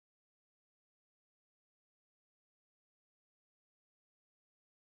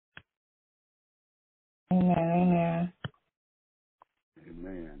Amen.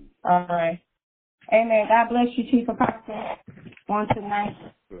 Amen. All right. Amen. God bless you, Chief Apostle, on tonight.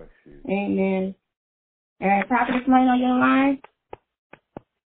 Bless you. Amen. And Prophetess Lane, on your line?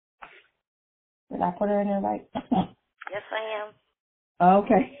 Did I put her in there right? Yes, I am.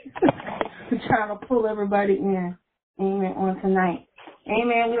 Okay. We're trying to pull everybody in. Amen. On tonight.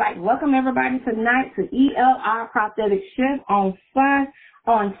 Amen. We like to welcome everybody tonight to ELR Prophetic Shift on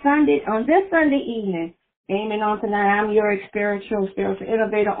this Sunday evening. Amen. On tonight, I'm your spiritual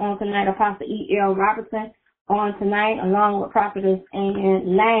innovator on tonight, Apostle E.L. Robertson on tonight, along with Prophetess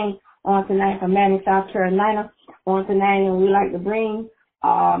Amen Lang on tonight from Manning, South Carolina on tonight. And we like to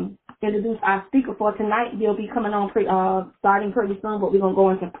introduce our speaker for tonight. He'll be coming on starting pretty soon, but we're going to go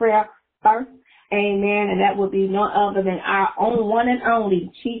into prayer first. Amen. And that will be none other than our own one and only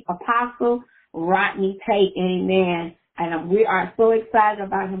Chief Apostle Rodney Tate. Amen. And we are so excited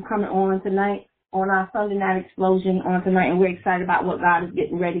about him coming on tonight on our Sunday Night Explosion on tonight. And we're excited about what God is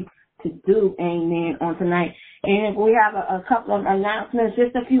getting ready to do. Amen. On tonight. And we have a couple of announcements,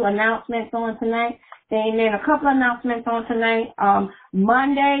 just a few announcements on tonight. Amen. A couple of announcements on tonight.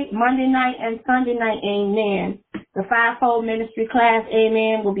 Monday night and Sunday night. Amen. The fivefold ministry class.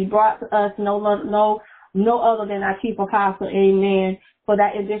 Amen. Will be brought to us no other than our Chief Apostle. Amen. For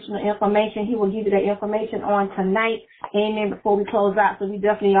that additional information, he will give you that information on tonight. Amen. Before we close out, so we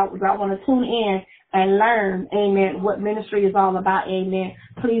definitely want to tune in and learn. Amen. What ministry is all about. Amen.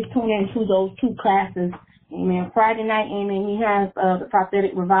 Please tune in to those two classes. Amen. Friday night, amen, he has the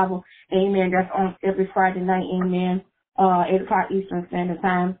prophetic revival, amen, that's on every Friday night, amen, 8 o'clock Eastern Standard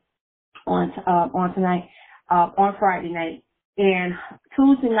Time on tonight, on Friday night. And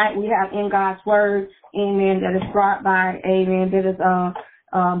Tuesday night, we have In God's Word, amen, that is brought by, amen, that is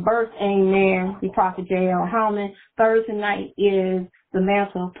birth, amen, the Prophet J.L. Hellman. Thursday night is the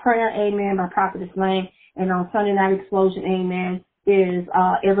Mantle of Prayer, amen, by Prophetess Lane. And on Sunday Night Explosion, amen, is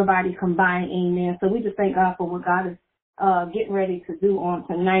everybody combined, amen. So we just thank God for what God is getting ready to do on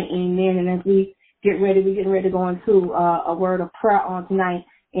tonight, amen. And as we we're getting ready to go into a word of prayer on tonight,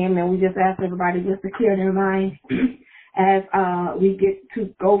 amen. We just ask everybody just to clear their minds as we get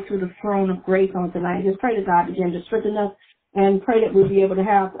to go through the throne of grace on tonight. Just pray that God begin to strengthen us and pray that we'll be able to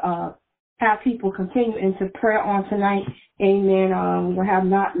have people continue into prayer on tonight, amen. We're going to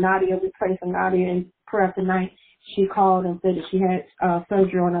have Nadia, we pray for Nadia in prayer tonight. She called and said that she had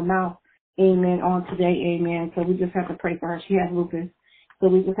surgery on her mouth, amen, on today, amen. So we just have to pray for her. She has lupus. So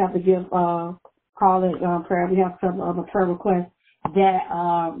we just have to call it prayer. We have several other prayer requests that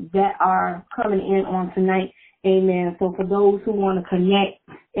are coming in on tonight, amen. So for those who want to connect,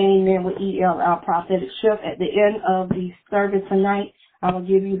 amen, with ELR Prophetic Shift, at the end of the service tonight, I will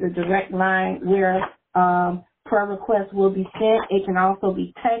give you the direct line where prayer requests will be sent. It can also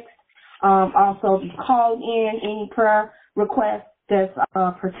be text. Also, be called in any prayer requests that's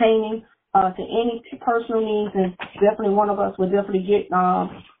pertaining to any personal needs, and definitely one of us will definitely get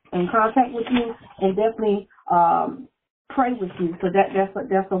in contact with you and definitely pray with you. So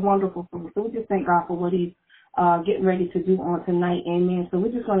that's a wonderful thing. So we just thank God for what He's getting ready to do on tonight. Amen. So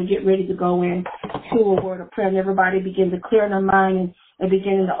we're just going to get ready to go in to a word of prayer, and everybody begin to clear their mind and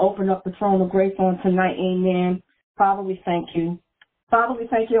beginning to open up the throne of grace on tonight. Amen. Father, we thank you. Father, we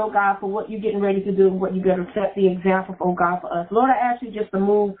thank you, oh God, for what you're getting ready to do and what you're going to set the example for, oh God, for us. Lord, I ask you just to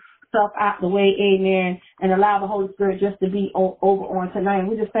move stuff out the way, amen, and allow the Holy Spirit just to be over on tonight. And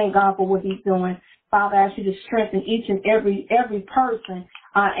we just thank God for what He's doing. Father, I ask you to strengthen each and every person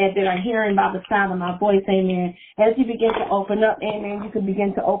that are hearing by the sound of my voice, amen. As you begin to open up, amen, you can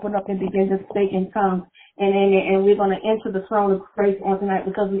begin to open up and begin to speak in tongues, and we're going to enter the throne of grace on tonight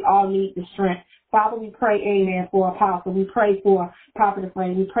because we all need the strength. Father, we pray, amen, for Apostle. We pray for Prophetess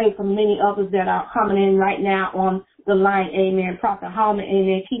Lane. We pray for many others that are coming in right now on the line, amen. Prophet Hallman,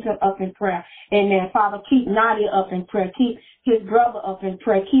 amen. Keep him up in prayer, amen. Father, keep Nadia up in prayer. Keep his brother up in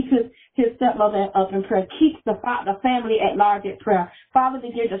prayer. Keep his stepmother up in prayer. Keep the family at large in prayer. Father,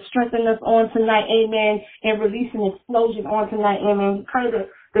 begin to strengthen us on tonight, amen, and release an explosion on tonight, amen. We pray that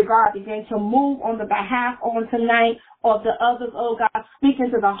God begin to move on the behalf on tonight of the others, oh God, speak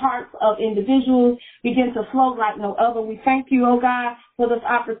into the hearts of individuals, begin to flow like no other. We thank you, oh God, for this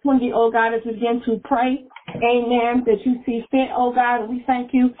opportunity, oh God, as we begin to pray, amen, that you see fit, oh God, and we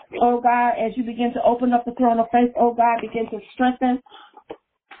thank you, oh God, as you begin to open up the throne of faith, oh God, begin to strengthen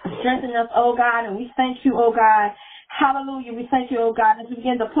us, oh God, and we thank you, oh God. Hallelujah. We thank you, oh God, as we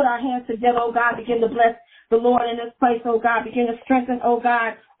begin to put our hands together, oh God, begin to bless the Lord in this place, oh God, begin to strengthen, oh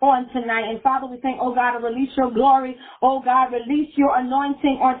God, on tonight. And Father, we thank, oh God, to release your glory. Oh God, release your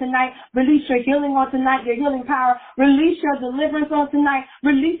anointing on tonight. Release your healing on tonight, your healing power. Release your deliverance on tonight.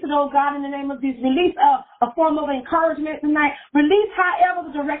 Release it, oh God, in the name of Jesus. Release a form of encouragement tonight. Release however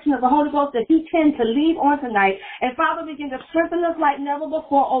the direction of the Holy Ghost that you tend to lead on tonight. And Father, begin to strengthen us like never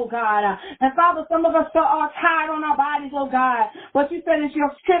before, oh God. And Father, some of us are tired on our bodies, oh God. But you said it's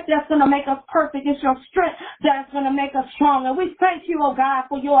your strength that's going to make us perfect. It's your strength that's going to make us strong. And we thank you, oh God,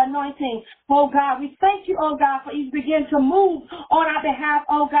 for your anointing, oh God. We thank you, oh God, for you begin to move on our behalf,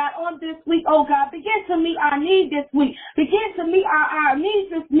 oh God, on this week, oh God. Begin to meet our need this week. Begin to meet our needs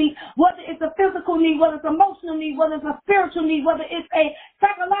this week, whether it's a physical need, whether it's emotional need, whether it's a spiritual need, whether it's a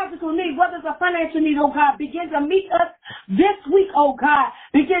psychological need, whether it's a financial need, oh God. Begin to meet us this week, oh God.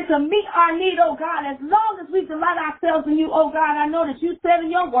 Begin to meet our need, oh God. As long as we delight ourselves in you, oh God, I know that you said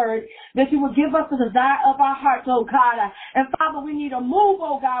in your word that you will give us the desire of our hearts, oh God. And Father, we need a move,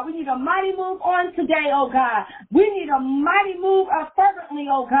 oh God. We need a mighty move on today, oh God. We need a mighty move fervently,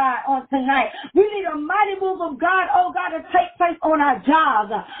 oh God, on tonight. We need a mighty move of God, oh God, to take place on our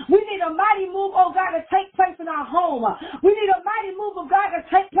jobs. We need a mighty move, oh God, to take place in our home. We need a mighty move of God to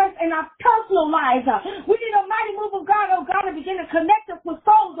take place in our personal lives. We need a mighty move of God, oh God, to begin to connect us with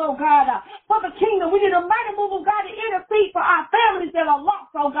souls, oh God, for the kingdom. We need a mighty move of God to intercede for our families that are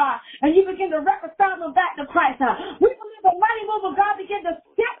lost, oh God, and you begin to reconcile them back to Christ. We believe a mighty move of God begin to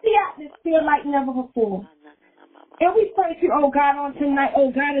shift the atmosphere like never before. And we thank you, oh God, on tonight,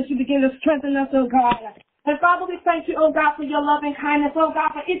 oh God, as you begin to strengthen us, oh God. And Father, we thank you, oh God, for your loving kindness. Oh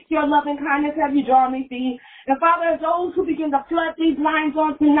God, for it's your loving kindness have you drawn me thee. And Father, as those who begin to flood these lines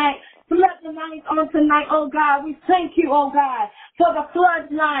on tonight, flood the lines on tonight, oh God, we thank you, oh God, for the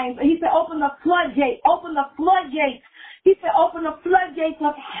flood lines. He said, open the floodgates, open the floodgates. He said, open the floodgates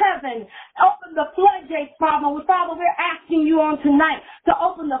of heaven. Open the floodgates, Father. Father, we're asking you on tonight to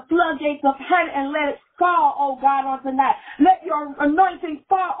open the floodgates of heaven and let it fall, oh God, on tonight. Let your anointing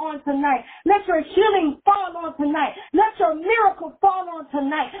fall on tonight. Let your healing fall on tonight. Let your miracle fall on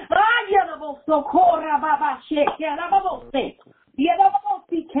tonight.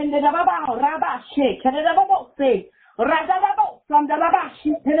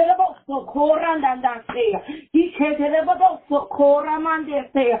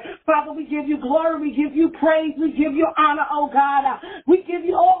 Father, we give you glory, we give you praise, we give you honor, oh God. We give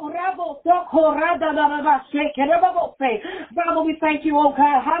you Father, we thank you, oh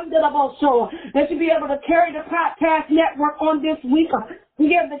God, that you be able to carry the podcast network on this week. We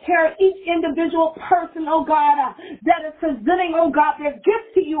give to carry each individual person, oh God, that is presenting, oh God, their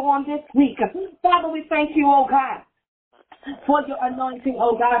gift to you on this week. Father, we thank you, oh God, for your anointing,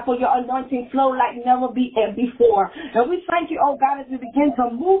 oh God, for your anointing flow like never before. And we thank you, oh God, as we begin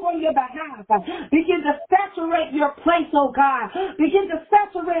to move on your behalf. Begin to saturate your place, oh God. Begin to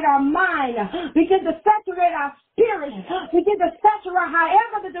saturate our mind. Begin to saturate our spirit. Begin to saturate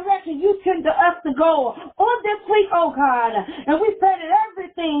however the direction you tend to us to go on this week, oh God. And we pray that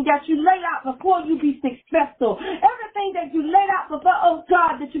everything that you laid out before you be successful, everything that you laid out before, oh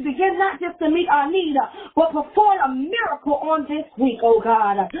God, that you begin not just to meet our need, but perform a miracle on this week, oh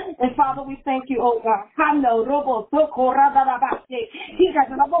God. And Father, we thank you, oh God. Tell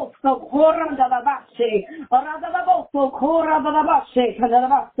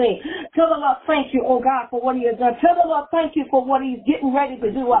the Lord, thank you, oh God, for what he has done. Tell the Lord, thank you for what he's getting ready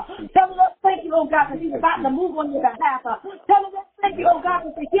to do. Tell the Lord, thank you, oh God, that he's about to move on your behalf. Tell the Lord, thank you, oh God,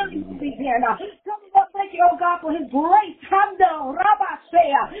 for the healing to be here. Tell the Lord, thank you, oh God, for his grace.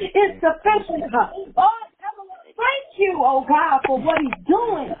 It's sufficient. Oh, thank you, oh God, for what he's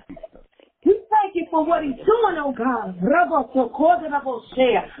doing. We thank you for what he's doing, oh God.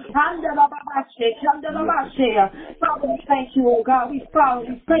 Father, we thank you, oh God. We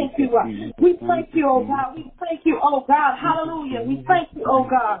thank you. We thank you, oh God. We thank you, oh God. Hallelujah. We thank you, oh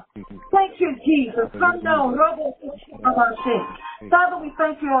God. Thank you, Jesus. Father, we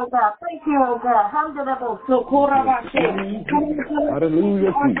thank you, oh God. Thank you, oh God. Hallelujah,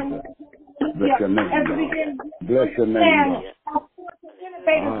 Jesus. Bless your name, God. Bless your name, God.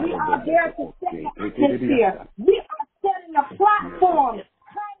 Innovators, we are there to set the atmosphere. We are setting a platform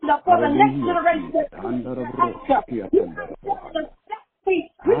for the next generation.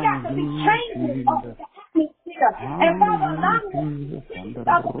 We got to be changing of the atmosphere. And Father, allow us to change the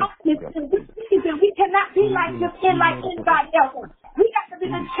atmosphere. We cannot be like anybody else. We got to be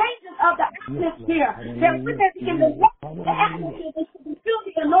the changes of the atmosphere. That when they begin to walk the atmosphere, they should feel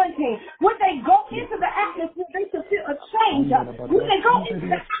the anointing. When they go into the atmosphere, they should feel a change. When they go into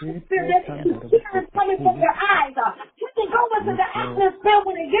the atmosphere, they should see tears coming from their eyes. When they go into the atmosphere,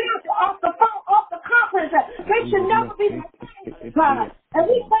 when they get off the phone, off the conference, they should never be the same, God. And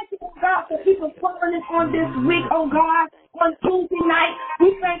we this week, oh God, on Tuesday night.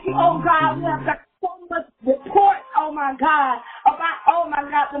 We thank you, oh God. We have got so much report, oh my God, about, oh my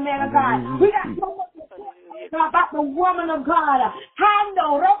God, the man of God. We got so much report about the woman of God. I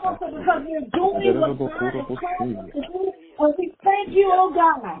know, because we're doing what God is calling us to do. And we thank you, oh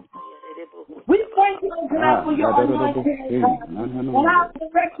God. We thank you, oh God, for your anointing, oh God. And our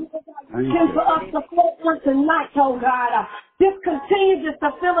direction, oh God, for us to flow on tonight, oh God. Just continue just to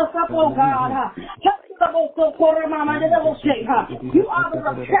fill us up, oh God. You are the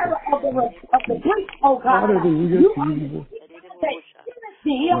repairer of the breach, oh God. You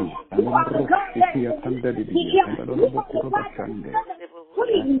are the God that you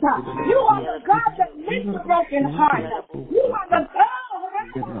are the God that makes the broken heart. You are the God.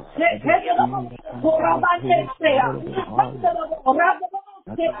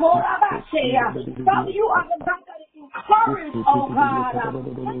 Father, you are the God that encourages, oh God.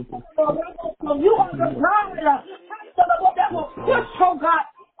 You are the God that will push, oh God,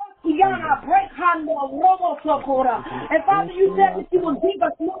 beyond our break hand of and Father, you said that you will give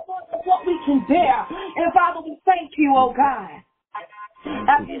us no more than what we can bear. And Father, we thank you, oh God.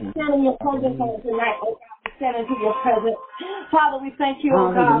 As we stand in your presence on tonight, oh God, we stand into your presence. Father, we thank you,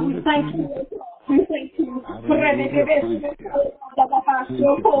 oh God. We thank you. We thank you.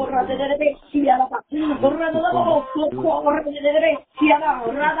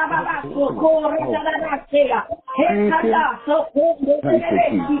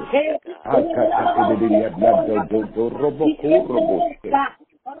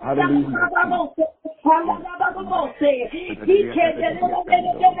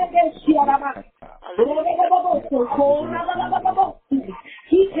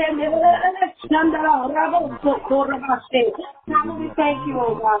 Father, we thank you,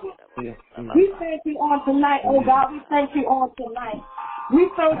 oh God. We thank you on tonight, oh God. We thank you on tonight. We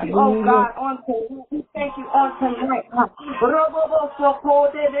thank you, oh God, on tonight. We thank you on tonight.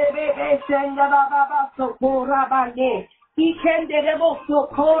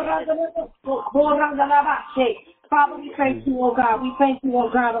 Father, we thank you, oh God. We thank you, oh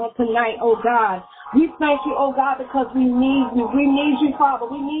God, on tonight, oh God. We thank you, oh God, because we need you. We need you, Father.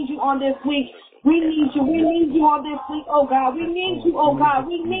 We need you on this week. We need you. We need you on this week, oh God. We need you, oh God.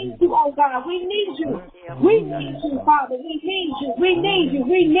 We need you, oh God. We need you. We need you, Father. We need you. We need you.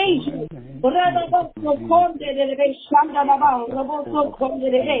 We need you.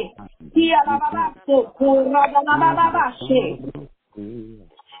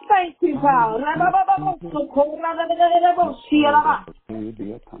 Thank you, God. Thank you,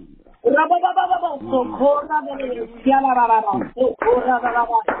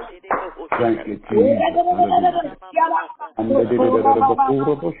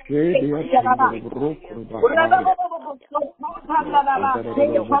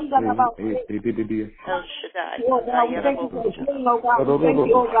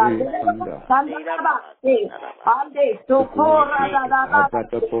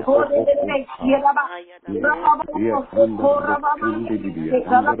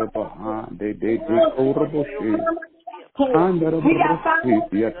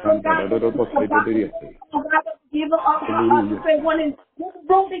 When the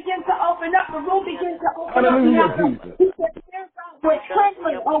room begins to open up, we're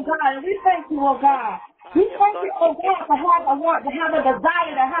trembling, oh God, and we thank you, oh God. We thank you, oh God, to have a want, to have a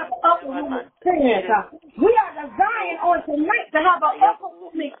desire, to have an upper room experience. We are desiring on tonight to have an upper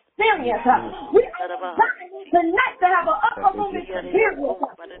room experience. We are desiring tonight to have an upper room experience.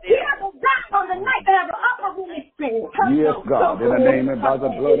 We are desiring on the night to have an upper room experience. Yes, God, in the name and by the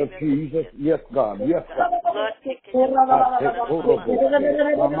blood of Jesus. Yes, God. Yes, God.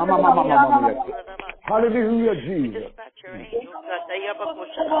 Hallelujah, Jesus.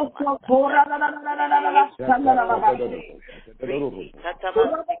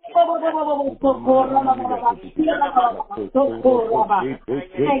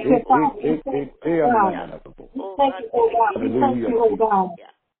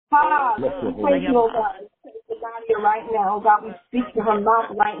 Father, we thank you, oh God. Right now, oh God, we speak to her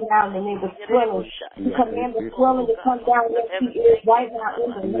mouth right now in the name of swelling. We command the swelling to come down where she is right now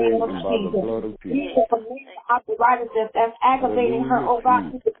in the name of Jesus. We command the arthritis that's aggravating her, oh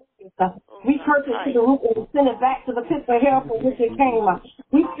God, to the we curse it to the root and send it back to the pit of hell from which it came.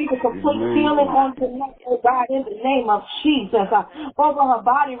 We speak a complete healing on tonight, oh God, in the name of Jesus, over her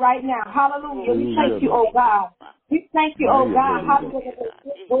body right now. Hallelujah. We thank you, oh God. We thank you, oh God. Hallelujah.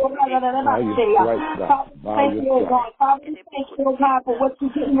 By your stripes, God. By Thank you, your oh God. stripes. Father, we thank you, oh God, for what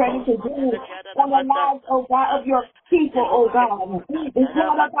you're getting ready to do on the lives, oh God, of your people, oh God. It's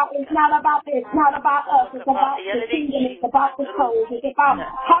not about us. It's not about us. It's about the kingdom. It's about the souls. It's about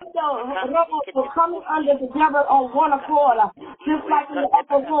we're coming under together on one accord, just like in the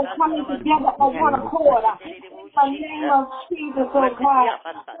upper room, coming together on one accord. In the name of Jesus, oh God.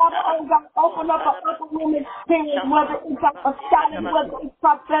 Father, oh God, open up an upper room experience, whether it's apostolic, whether it's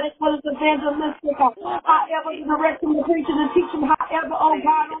prophetic, whether it's evangelistic, however the direction, the preaching, the teaching, however, oh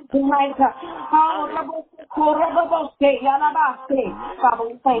God, on tonight. Father,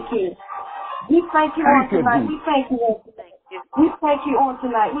 we thank you. We thank you on tonight. We thank you on tonight. We thank you on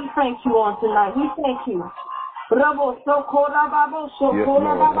tonight. We thank you on tonight. We thank you. Yes,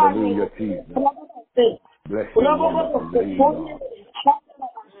 Lord. Hallelujah, Jesus. Bless you, wonderful name, God.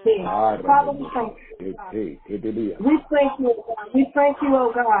 Father, we thank you. We thank you, oh God. We thank you,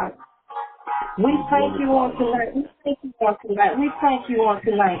 oh God. We thank you on tonight. We thank you on tonight. We thank you on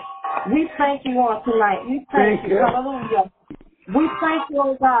tonight. We thank you on tonight. We thank you. Hallelujah. We thank you,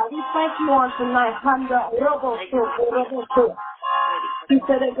 oh God. We thank you on tonight. He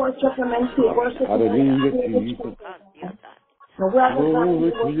said they worship him and he worship him. Hallelujah, Jesus.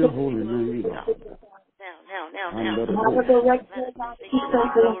 Glory to your holy name, God.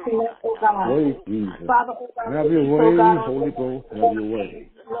 Have your way, Holy Ghost, have your way.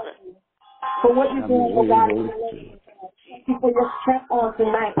 For what you're doing, oh God. Thank you for your strength on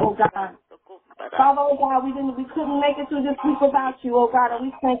tonight, oh God. Father, oh God, we couldn't make it through this week without you, oh God, and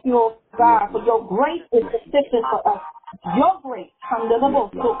we thank you, oh God, for your grace is sufficient for us. Your grace,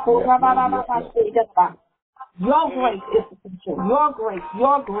 your grace is sufficient. Your grace,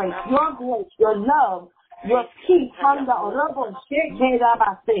 your grace, your grace, your love, your peace,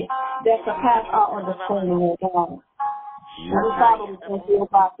 that surpass our understanding, oh God. And Father, we thank you, oh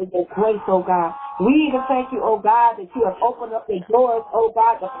God, for your grace, oh God. We even thank you, oh God, that you have opened up the doors, oh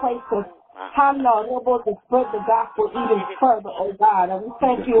God, the places, to spread the gospel even further, oh God. And we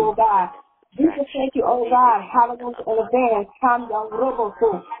thank you, oh God. We just thank you, oh God, hallelujah, in advance,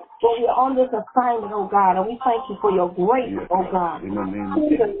 for we're on this assignment, oh God, and we thank you for your grace, oh God. In the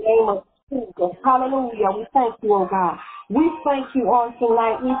name of Jesus, hallelujah, we thank you, oh God. We thank you on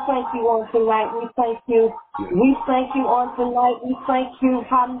tonight. We thank you on tonight. We thank you. We thank you on tonight. We thank you.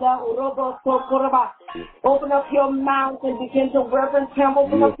 Open up your mouth and begin to reverence him.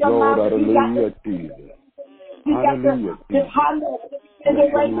 Open up your mouth. Hallelujah, Jesus. Hallelujah, Jesus. Hallelujah.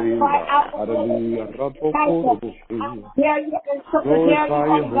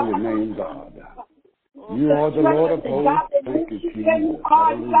 Glorify your holy name, God. You are the Lord of hosts. Thank you, Jesus.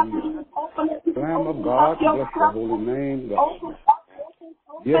 Hallelujah. Lamb of God, bless your holy name, God.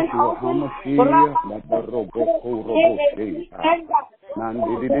 Yeshua HaMashiach, Labaroboko Roboshe,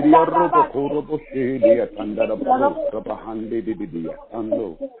 Nandidia Roboko Roboshe, Dia Tandarabo, Rabahandi Didia,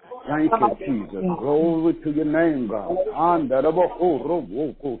 Ando. Thank you, Jesus. Glory to your name, God. Andaraboko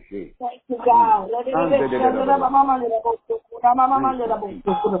Roboko She. Thank you, God.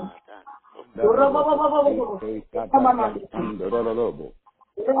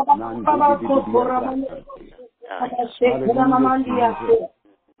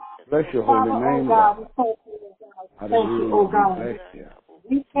 Bless your holy name, God. Thank you, oh God.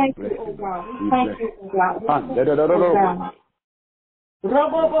 We thank you, oh God. We thank you, oh God.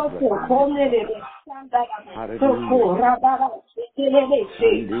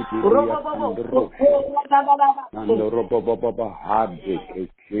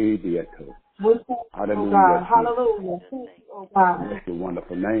 Hallelujah. Hallelujah. Thank you, oh God. That's your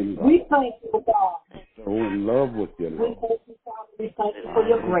wonderful name, God. We thank you, oh God. So in love with you, Lord. We thank you, Father. We thank you for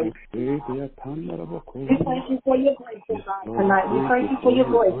your grace. We thank you for your grace, oh God, tonight. We thank you for your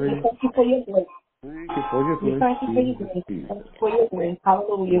grace. We thank you for your grace. Thank you for your grace. We thank you for your grace. We thank you for your grace.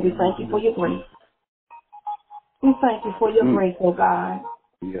 Hallelujah. We thank you for your grace. We thank you for your grace, oh God.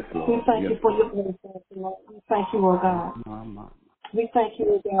 Yes, Lord. We thank you for your grace, oh God. We thank you, oh God. We thank you,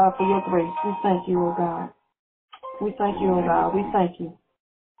 oh God, for your grace. We thank you, oh God. We thank you, oh God. We thank you.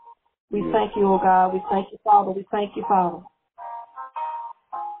 We thank you, oh God. We thank you, Father. We thank you, Father.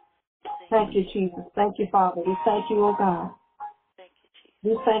 Thank you, Jesus. Thank you, Father. We thank you, oh God.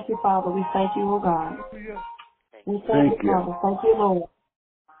 We thank you, Father. We thank you, oh God. We thank you, Father. Thank you, Lord.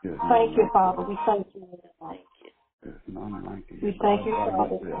 Thank you, Father. We thank you, Lord. We thank you,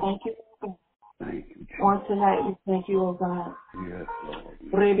 Father. We thank you, Lord. Thank you, Jesus. On tonight, we thank you, oh God. Yes, Lord.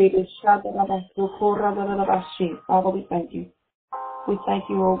 Father, we thank you. We thank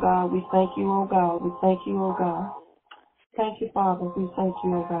you, oh God. We thank you, oh God. We thank you, oh God. Thank you, Father. We thank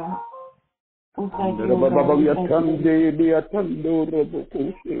you, oh God. We thank you, oh God. We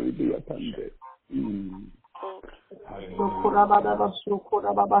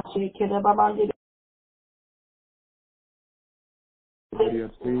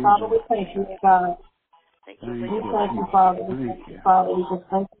Father, we thank you, God. We thank you, Father. We thank you, Father. We just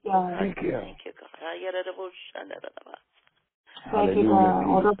thank you, God. Thank you. Thank you, God.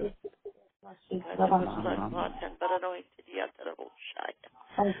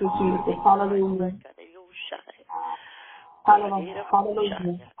 Thank you, Jesus. Hallelujah. Hallelujah. Hallelujah.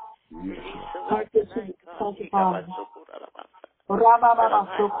 Thank you, Jesus. Thank you, Father.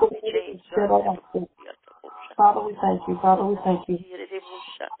 Father, we thank you. Father, we thank you.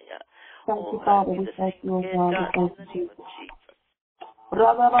 Thank you, Father. We thank you, oh God. We thank you, Jesus.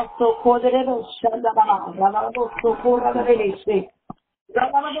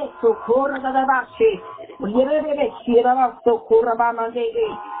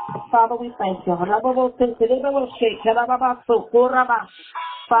 Father, we thank you.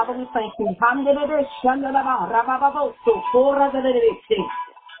 Father, we thank you.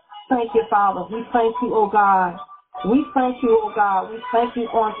 Thank you, Father. We thank you, oh God. We thank you, oh God. We thank you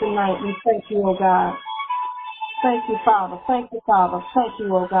on tonight. We thank you, oh God. Thank you, Father. Thank you, Father. Thank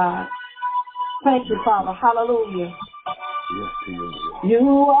you, oh God. Thank you, Father. Hallelujah.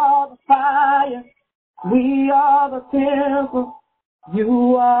 You are the fire. We are the temple.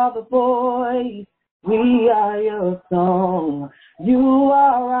 You are the voice. We are your song. You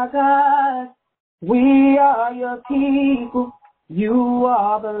are our God. We are your people. You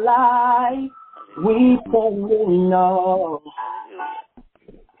are the light. We stand in awe.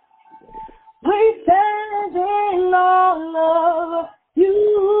 We stand in all of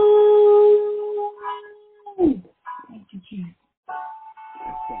you. Thank you, Jesus.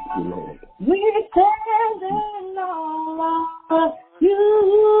 We stand in all of you.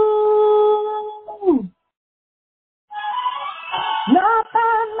 Not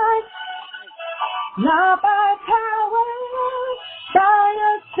by might, not by power, by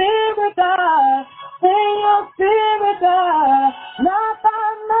your spirit, God. By your spirit, God. Not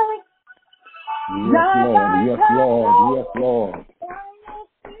by might. Yes, Lord. Yes,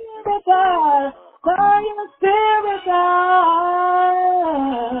 Lord. By your spirit, God.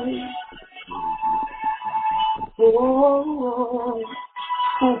 Oh,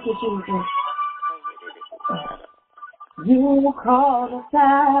 thank you, Jesus. You called us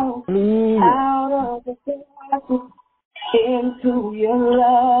out of the darkness into your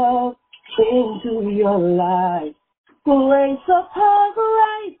love, into your light. Grace upon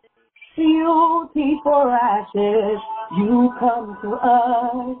grace. Beauty for ashes, you come to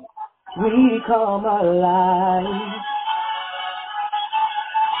us, we come alive.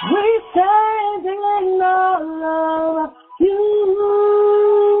 We stand in all of you.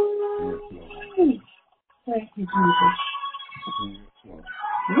 Thank you, Jesus.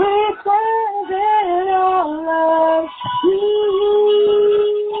 We stand in all of you.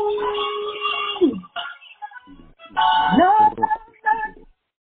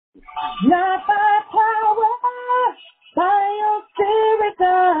 Not by power, by your spirit,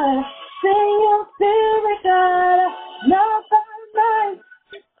 God. Sing your spirit, God. Not by might,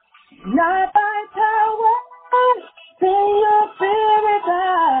 not by power. Sing your spirit,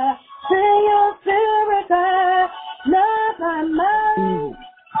 God. Sing your spirit, God. Not by might,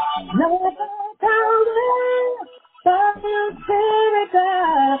 not by power. By your spirit,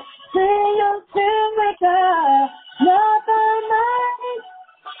 God. Sing your spirit, God. Not by might.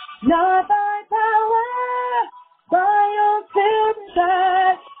 Not by power, by your spirit,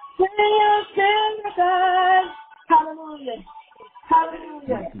 God. Sing your spirit, God. Hallelujah.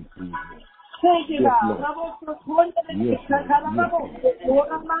 Hallelujah. Thank you, God.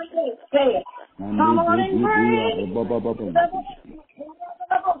 Come on and breathe.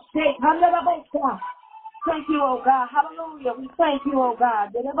 Thank you, oh God. Hallelujah. We thank you, oh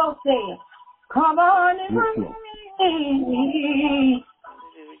God. Come on and breathe.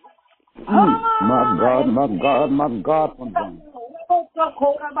 My God.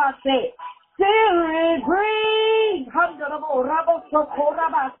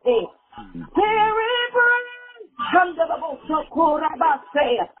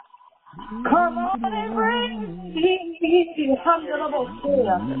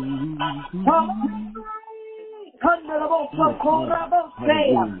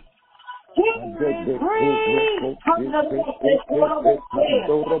 Spirit, breathe. Spirit, breathe. Come on and breathe.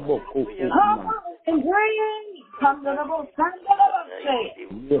 Come on and breathe. Spirit,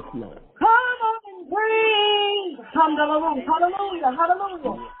 breathe. Come on and breathe. Come on and breathe. Hallelujah,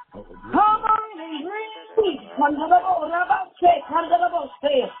 hallelujah. Come on and breathe.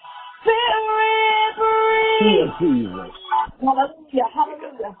 Spirit,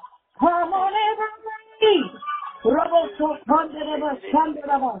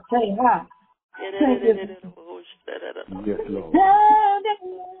 Say hi. Thank you. Yes, Lord.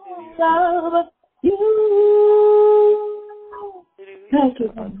 Love you. Thank you.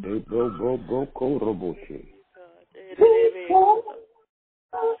 Love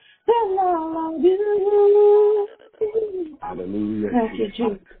you. Hallelujah. Thank you,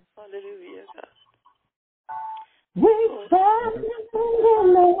 Jesus. Hallelujah. We stand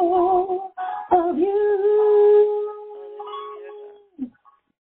in love of you.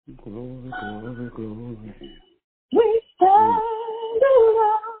 Glory, glory, glory. We stand in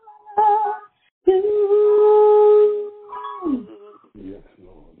love of you. Yes,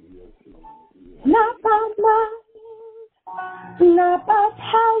 Lord. Yes, Lord. Yes. Not by might, not by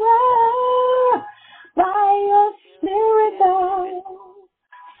power, by your spirit, God.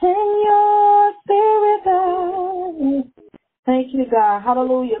 Send your spirit, God. Thank you, God.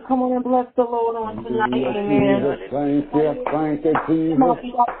 Hallelujah. Come on and bless the Lord on tonight. Amen. Thank you, Jesus. Come on,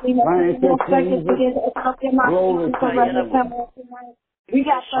 you got 3 more seconds to get up in my Glory to tonight. We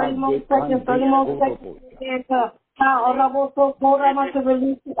got 30 more seconds, 30 more seconds to get to to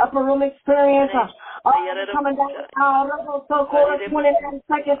release the upper room experience. Coming down, 29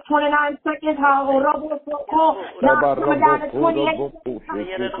 seconds, 29 seconds. Now coming down to 28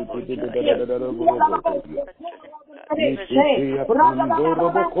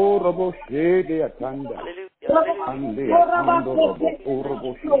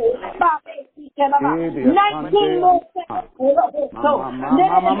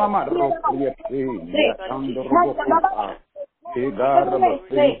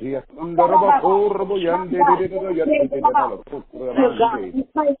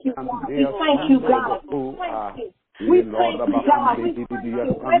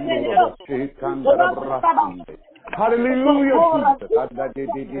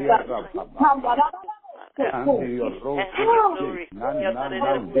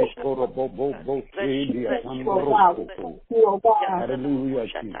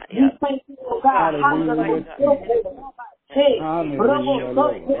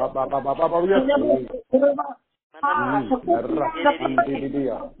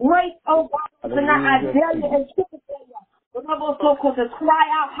 Hallelujah. Great, oh God, tonight I dare you and to cry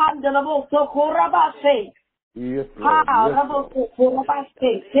out, Yes,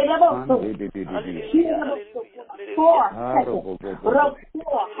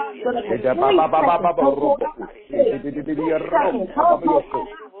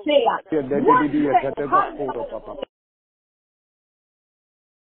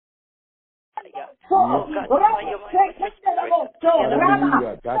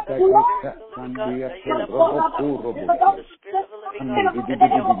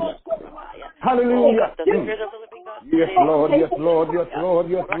 Hallelujah. Yes, Lord. Yes, Lord. Yes, Lord.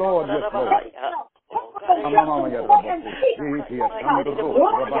 Yes, Lord. Yes, Lord.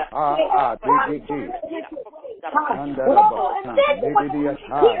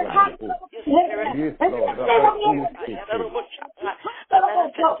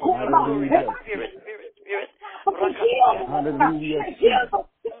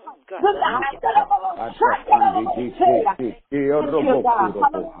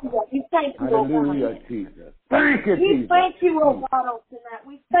 Hallelujah, Jesus. Thank you, Jesus. We thank you, oh God, on tonight.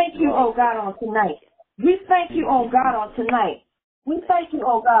 We thank you, oh God, on tonight. We thank you, oh God, on tonight. We thank you,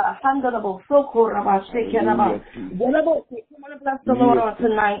 oh God. Handleable, so cool, about shaking about. Bless the Lord on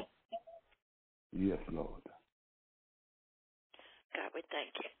tonight. Yes, Lord. God, we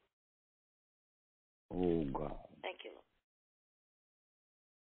thank you. Oh, God. Thank you, Lord.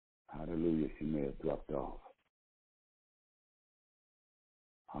 Hallelujah. She may have dropped off.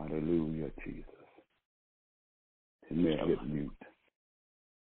 Hallelujah, Jesus. She may have hit mute.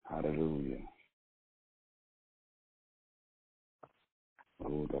 Hallelujah.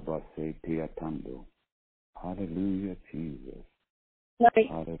 Hallelujah, Jesus.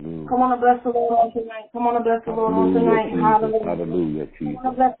 Hallelujah. Come on and bless the Lord on tonight. Come on and bless the Lord on tonight. Hallelujah. Hallelujah, Jesus. Come on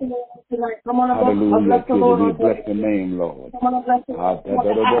and bless the Lord on tonight. Come on and Hallelujah, bless the Lord on Jesus. Bless the name, Lord. Come on and bless the Lord.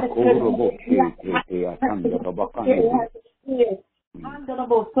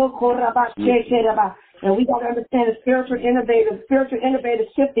 And we got to understand the spiritual innovators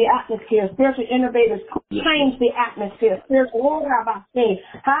shift the atmosphere. Spiritual innovators change the atmosphere.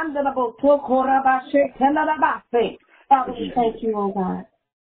 Father, we thank you, oh God.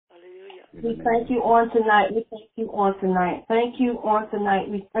 We thank you on tonight. We thank you on tonight. Thank you on tonight.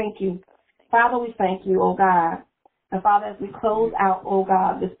 We thank you. Father, we thank you, oh God. And Father, as we close out, oh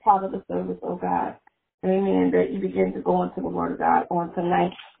God, this part of the service, oh God, amen, that you begin to go into the Word of God on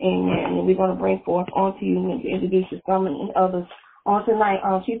tonight, amen. And we're going to bring forth onto you and introduce you some and others on tonight.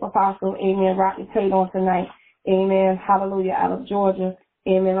 Chief Apostle, amen, Rocky Tate on tonight, amen, hallelujah, out of Georgia,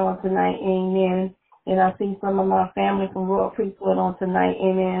 amen, on tonight, amen. And I see some of my family from Royal Priesthood on tonight,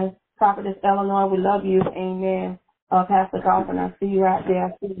 amen. Prophetess Eleanor, we love you, amen. Pastor Goffin, I see you out there,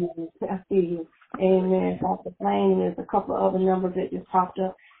 I see you, amen. Pastor Plain, there's a couple of other numbers that just popped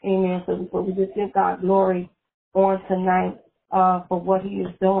up, amen. So we just give God glory on tonight for what he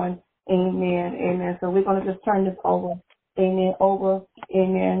is doing, amen, amen. So we're going to just turn this over, amen,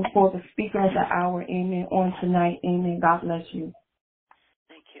 amen, for the speaker of the hour, amen, on tonight, amen. God bless you.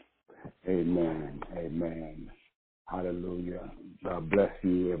 Thank you. Amen. Amen. Hallelujah. God bless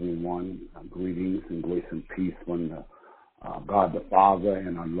you, everyone. Greetings and grace and peace from the, God the Father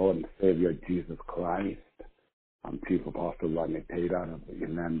and our Lord and Savior Jesus Christ. I'm Chief Apostle Rodney Tate out of the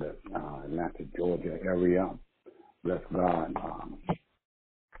Atlanta, Georgia area. Bless God.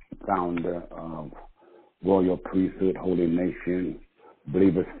 Founder of Royal Priesthood, Holy Nation,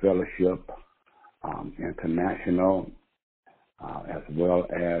 Believers Fellowship International, as well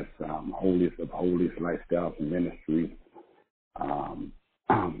as Holies of Holies Lifestyle Ministries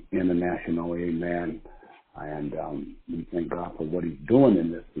International, amen. And we thank God for what he's doing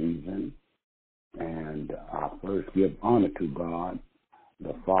in this season. And I first give honor to God,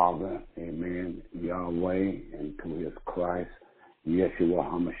 the Father, amen, Yahweh, and to his Christ, Yeshua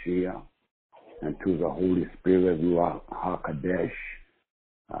HaMashiach, and to the Holy Spirit, Ruach HaKadosh.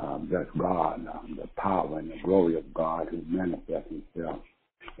 That's God, the power and the glory of God who manifests himself,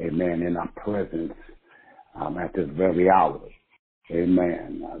 amen, in our presence at this very hour.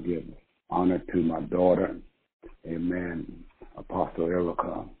 Amen. I give honor to my daughter, amen, Apostle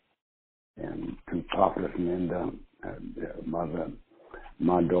Erica, and to Prophetess Linda, mother,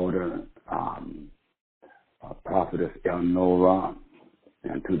 my daughter, Prophetess Elnora,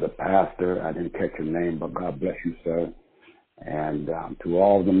 and to the pastor. I didn't catch your name, but God bless you, sir. And to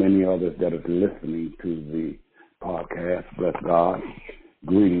all the many others that are listening to the podcast, bless God.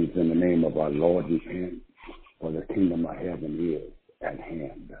 Greetings in the name of our Lord. Repent, for the kingdom of heaven is at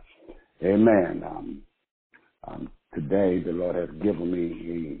hand. Amen. Today, the Lord has given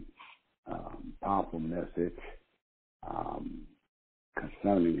me a powerful message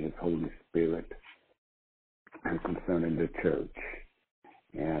concerning his Holy Spirit and concerning the church.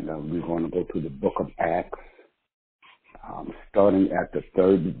 And we're going to go to the book of Acts. Starting at the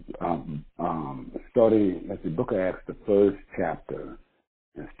book of Acts, the first chapter,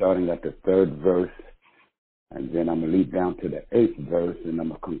 and starting at the third verse, and then I'm going to lead down to the 8th verse, and I'm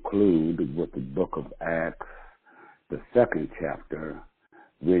going to conclude with the book of Acts, the second chapter,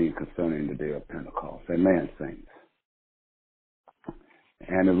 reading concerning the day of Pentecost. Amen, saints.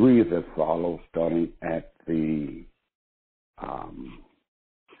 And it reads as follows, starting at the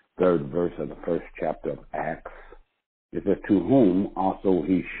third verse of the first chapter of Acts. It says, to whom also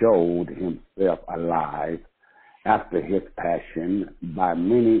he showed himself alive after his passion by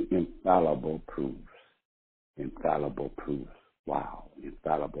many infallible proofs. Infallible proofs. Wow,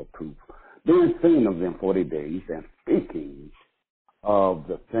 infallible proofs. Being seen of them 40 days and speaking of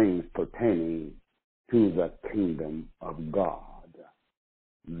the things pertaining to the kingdom of God.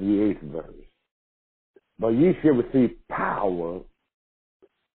 The 8th verse. But ye shall receive power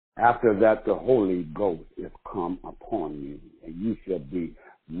after that the Holy Ghost is come upon you, and you shall be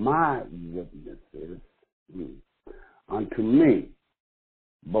my witnesses unto me,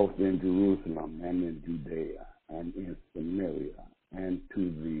 both in Jerusalem and in Judea and in Samaria and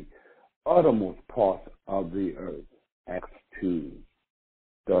to the uttermost parts of the earth. Acts 2,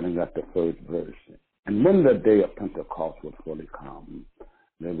 starting at the first verse. And when the day of Pentecost was fully come,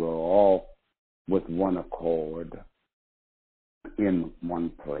 they were all with one accord in one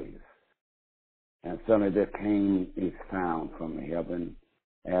place. And suddenly there came a sound from heaven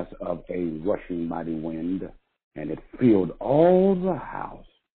as of a rushing mighty wind, and it filled all the house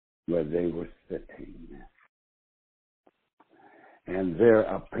where they were sitting. And there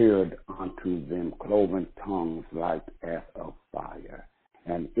appeared unto them cloven tongues like as of fire,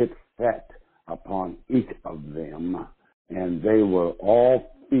 and it sat upon each of them, and they were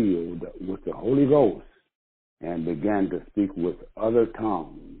all filled with the Holy Ghost, and began to speak with other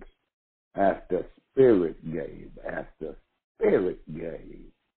tongues, as the Spirit gave, as the Spirit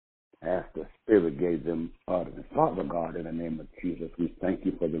gave them utterance. Father God, in the name of Jesus, we thank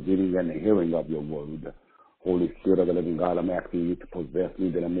you for the reading and the hearing of your word. Holy Spirit of the living God, I'm asking you to possess me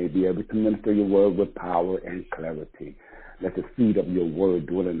that I may be able to minister your word with power and clarity. Let the seed of your word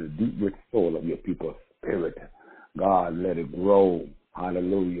dwell in the deep, rich soul of your people's spirit. God, let it grow,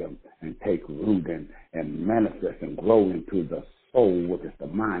 hallelujah, and take root and manifest and grow into the soul, which is the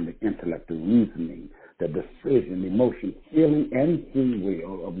mind, the intellect, the reasoning, the decision, emotion, feeling, and free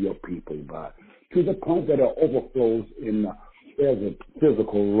will of your people, God, to the point that it overflows in the there's a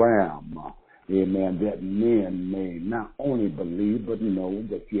physical realm, amen, that men may not only believe but know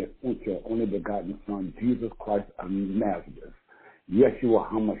that you have sent your only begotten Son, Jesus Christ of Nazareth,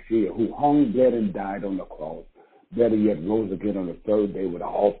 Yeshua HaMashiach, who hung, bled, and died on the cross, better yet rose again on the third day with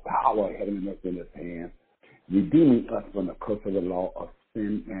all power of heaven and earth in his hands, redeeming us from the curse of the law of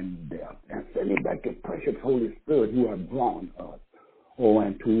sin and death, and sending back the precious Holy Spirit who has drawn us,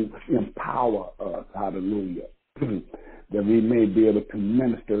 and to empower us, hallelujah, that we may be able to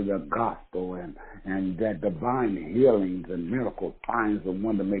minister the gospel and that divine healings and miracles, signs and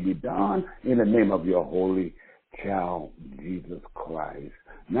wonder may be done in the name of your holy child, Jesus Christ.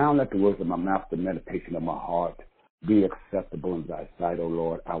 Now let the words of my mouth, the meditation of my heart, be acceptable in thy sight, O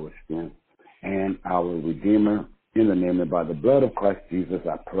Lord, our strength and our Redeemer. In the name and by the blood of Christ Jesus,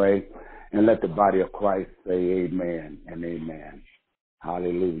 I pray. And let the body of Christ say amen and amen.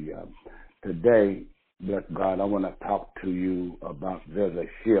 Hallelujah. Today, bless God, I want to talk to you about there's a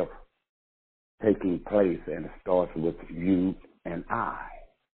shift taking place, and it starts with you and I.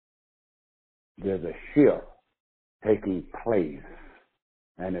 There's a shift taking place,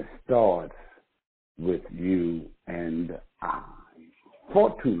 and it starts with you and I.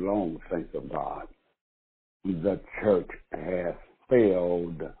 For too long, saints of God, the church has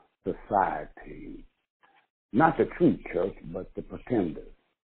failed society. Not the true church, but the pretenders.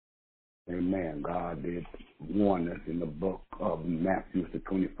 Amen. God did warn us in the book of Matthew, the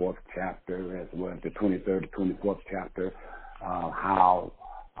 24th chapter, as well as the 23rd to 24th chapter, how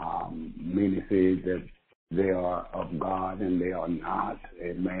many say that they are of God and they are not.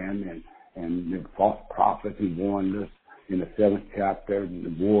 Amen. And the false prophets, he warned us in the 7th chapter,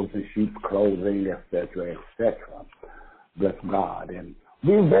 the wolves in sheep's clothing, etc., etc. Bless God. And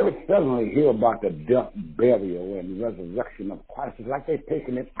we very suddenly hear about the death, burial, and resurrection of Christ. It's like they're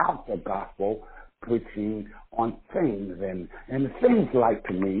taking it out the gospel, preaching on things. And it seems like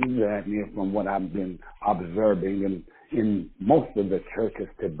to me that, from what I've been observing in most of the churches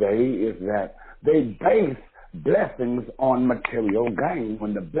today, is that they base blessings on material gain,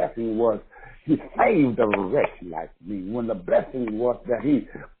 when the blessing was he saved a wretch like me, when the blessing was that he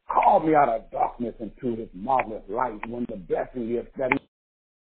called me out of darkness into his marvelous light, when the blessing is that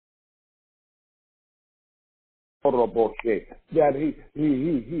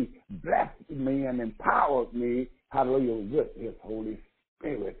he blessed me and empowered me, hallelujah, with his Holy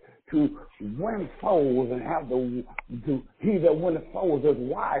Spirit to win souls and have he that winneth souls is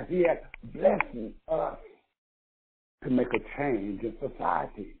wise. He had blessed us to make a change in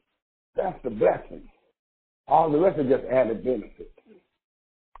society. That's the blessing. All the rest are just added benefits.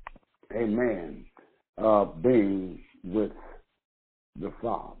 Amen. Being with the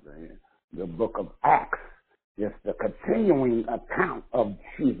Father. The book of Acts is the continuing account of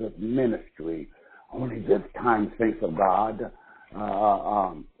Jesus' ministry. Only this time, saints of God,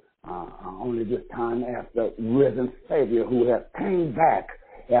 only this time as the risen Savior who has came back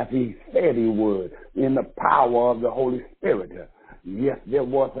as he said he would in the power of the Holy Spirit. Yes, there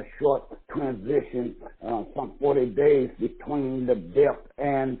was a short transition, some 40 days between the death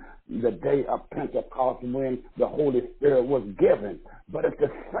and the day of Pentecost when the Holy Spirit was given. But it's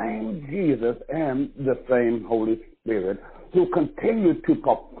the same Jesus and the same Holy Spirit who continued to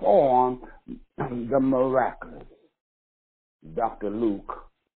perform the miraculous. Dr. Luke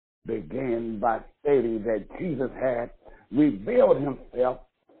began by stating that Jesus had revealed himself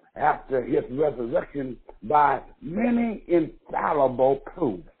after his resurrection by many infallible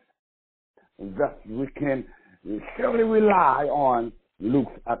proofs. Thus, we can surely rely on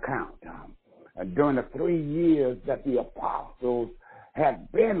Luke's account. During the 3 years that the apostles had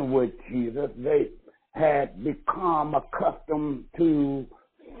been with Jesus, they had become accustomed to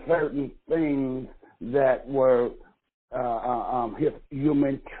certain things that were his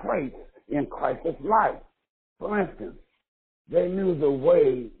human traits in Christ's life. For instance, they knew the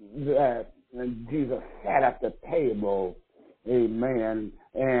way that Jesus sat at the table, amen,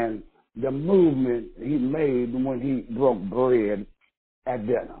 and the movement he made when he broke bread at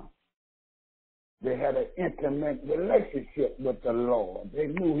dinner. They had an intimate relationship with the Lord. They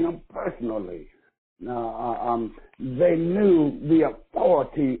knew him personally. They knew the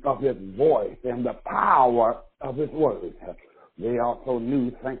authority of his voice and the power of his words. They also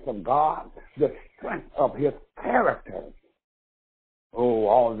knew, thanks to God, the strength of his character. Oh,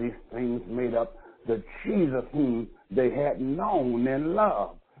 all these things made up the Jesus whom they had known and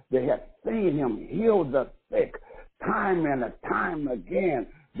loved. They had seen him heal the sick time and time again.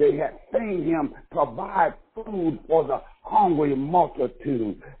 They had seen him provide food for the hungry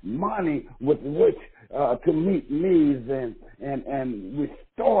multitude, money with which to meet needs and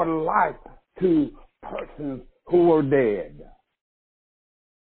restore life to persons who were dead.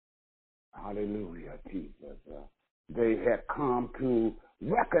 Hallelujah, Jesus. They had come to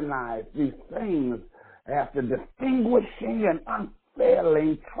recognize these things as the distinguishing and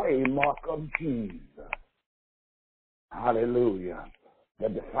unfailing trademark of Jesus. Hallelujah. The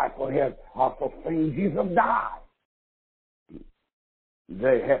disciple had also seen Jesus die.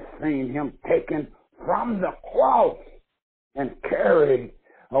 They had seen him taken from the cross and carried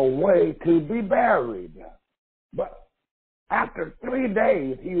away to be buried. But after 3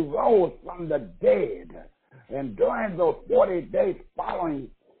 days, he rose from the dead. And during those 40 days following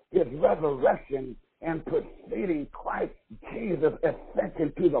his resurrection and preceding Christ Jesus'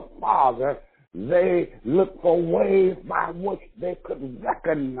 ascension to the Father, they looked for ways by which they could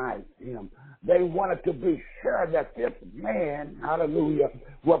recognize him. They wanted to be sure that this man, hallelujah,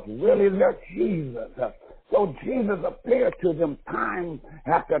 was really their Jesus. So Jesus appeared to them time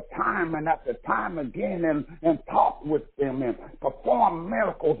after time and after time again and talked with them and performed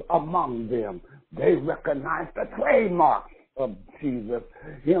miracles among them. They recognized the trademark of Jesus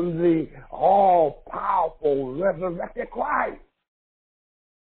in the all-powerful resurrected Christ.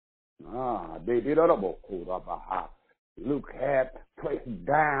 Luke had traced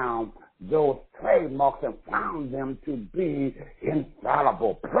down those trademarks and found them to be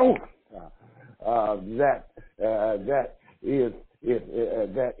infallible proof that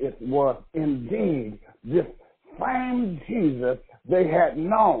it was indeed this same Jesus they had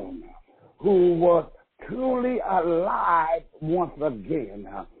known, who was truly alive once again,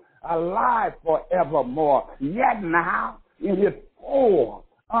 alive forevermore, yet now in his full,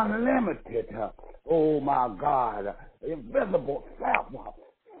 unlimited, oh my God, invisible self,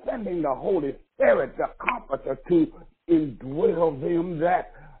 sending the Holy Spirit, the Comforter, to indwell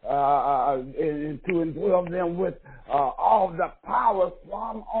them with all the power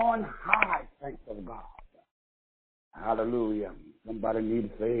from on high. Thanks of God. Hallelujah. Somebody needs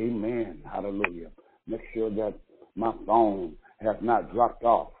to say amen. Hallelujah. Make sure that my phone has not dropped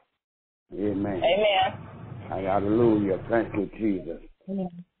off. Amen. Amen. Hallelujah. Thank you, Jesus.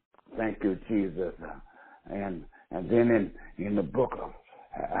 Amen. Thank you, Jesus. And then in the book of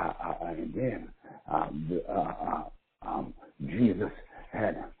Jesus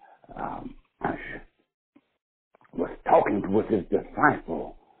had was talking with his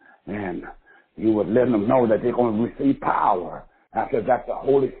disciple, and he would let them know that they're going to receive power after that the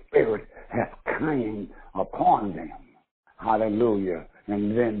Holy Spirit has come upon them. Hallelujah.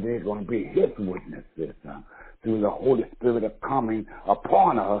 And then they're going to be his witnesses. Through the Holy Spirit of coming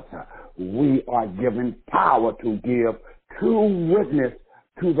upon us, we are given power to give true witness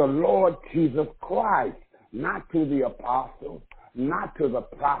to the Lord Jesus Christ, not to the apostles, not to the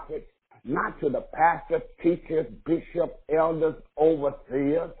prophets, not to the pastors, teachers, bishops, elders,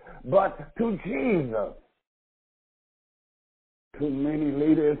 overseers, but to Jesus. Too many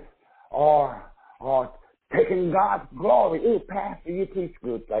leaders are taking God's glory. Oh, Pastor, you preach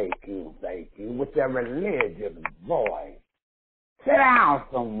good. Thank you, with their religious voice. Sit down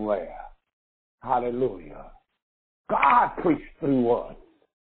somewhere. Hallelujah. God preached through us.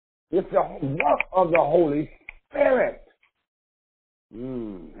 It's the work of the Holy Spirit.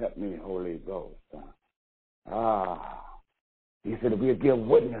 Help me, Holy Ghost. He said we'll give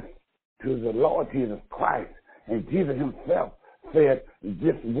witness to the Lord Jesus Christ. And Jesus himself said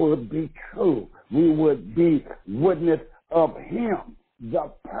this would be true. We would be witness of him, the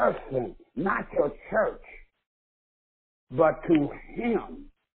person, not your church, but to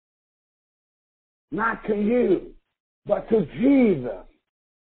him. Not to you, but to Jesus.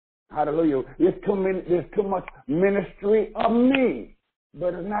 Hallelujah. There's too much ministry of me,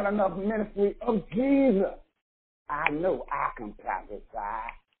 but there's not enough ministry of Jesus. I know I can prophesy.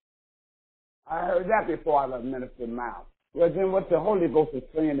 I heard that before out of minister's mouth. Well, then what the Holy Ghost is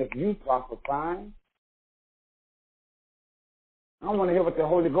saying is you prophesying. I want to hear what the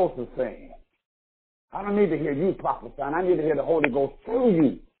Holy Ghost is saying. I don't need to hear you prophesying. I need to hear the Holy Ghost through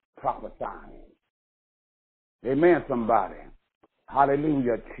you prophesying. Amen, somebody.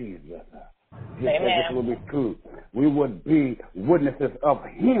 Hallelujah, Jesus. Amen. This will be true. We would be witnesses of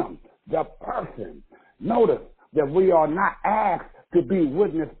him, the person. Notice that we are not asked to be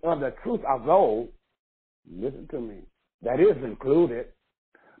witness of the truth, although, listen to me, that is included,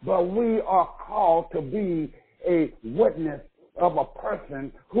 but we are called to be a witness of a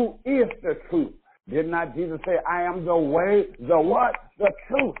person who is the truth. Did not Jesus say, I am the way, the what? The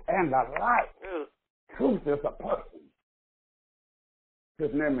truth and the life. Truth is a person.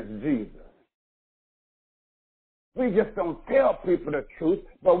 His name is Jesus. We just don't tell people the truth,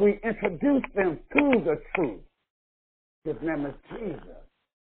 but we introduce them to the truth. His name is Jesus.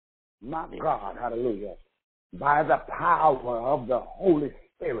 My God, hallelujah. By the power of the Holy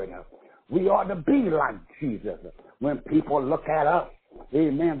Spirit, We ought to be like Jesus. When people look at us,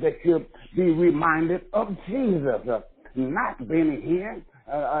 amen, they should be reminded of Jesus. Not Benny Hinn,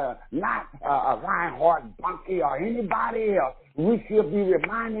 not Reinhard Bunke or anybody else. We should be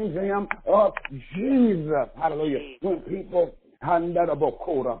reminding them of Jesus. Hallelujah. When people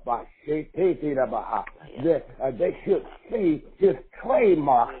they should see his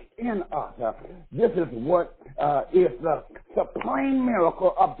trademark in us. This is what is the supreme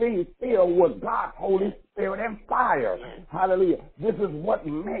miracle of being filled with God's Holy Spirit and fire. Hallelujah. This is what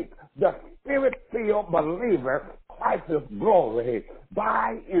makes the Spirit-filled believer Christ's glory.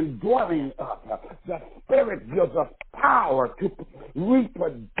 By indwelling us, the Spirit gives us power to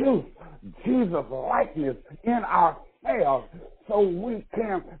reproduce Jesus' likeness in ourselves, so we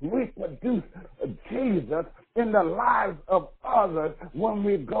can reproduce Jesus in the lives of others when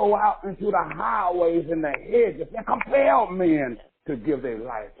we go out into the highways and the hedges and compel men to give their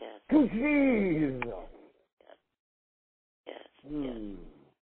life to Jesus.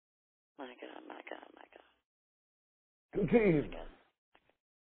 My God, my God, my God. To Jesus.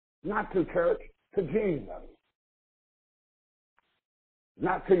 Not to church, to Jesus.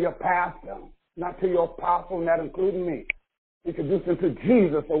 Not to your pastor, not to your apostle, not including me. Introduce them to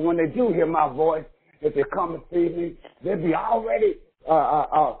Jesus, so when they do hear my voice, if they come to see me, they'll be already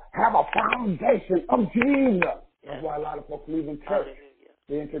have a foundation of Jesus. That's why a lot of folks leave in church.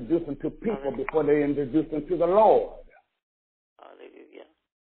 They introduce them to people before they introduce them to the Lord. Hallelujah.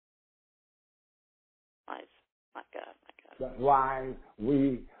 My God, my God. That's why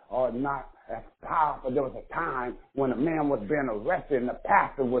we are not as powerful. There was a time when a man was being arrested and the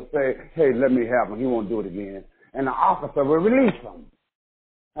pastor would say, hey, let me have him. He won't do it again. And the officer will release him.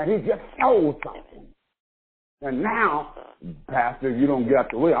 And he just stole something. And now, Pastor, you don't get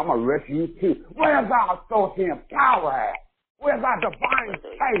out the way. I'm going to arrest you too. Where's our authority and power at? Where's our divine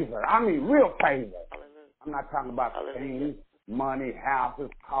favor? I mean, real favor. I'm not talking about things, money, houses,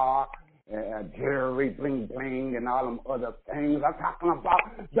 car, jewelry, bling, bling, and all them other things. I'm talking about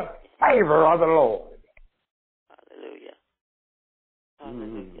the favor of the Lord. Hallelujah.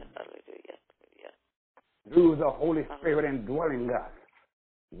 Hallelujah. Hallelujah. Through the Holy Spirit indwelling us,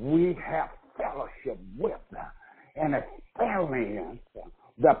 we have fellowship with and experience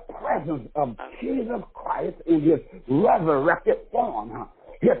the presence of Jesus Christ in his resurrected form,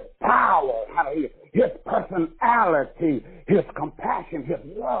 his power, his personality, his compassion, his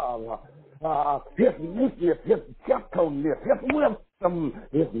love, his meekness, his gentleness, his wisdom,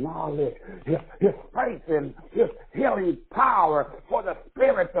 his knowledge, his faith, and his healing power for the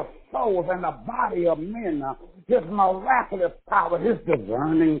spirits of souls and the body of men, his miraculous power, his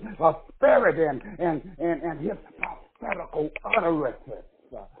discerning of spirit, and his prophetical utterances.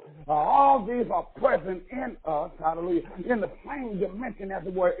 All these are present in us, hallelujah, in the same dimension as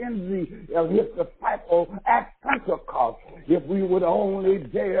it were in his disciples at Pentecost. If we would only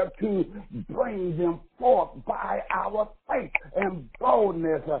dare to bring them forth by our faith and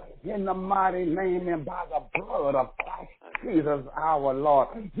boldness in the mighty name and by the blood of Christ Jesus our Lord.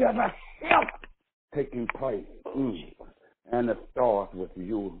 There's a shift taking place. And it starts with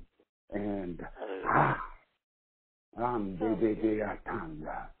you and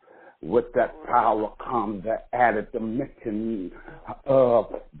with that power comes the added dimension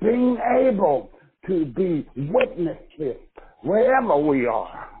of being able to be witnesses wherever we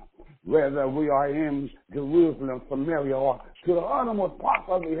are, whether we are in Jerusalem, Samaria, or to the uttermost parts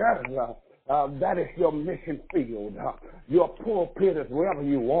of the earth. That is your mission field. Your pulpit is wherever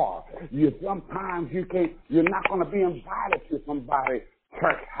you are. Sometimes you're not going to be invited to somebody's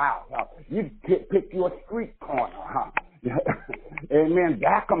church house. You pick your street corner. Amen.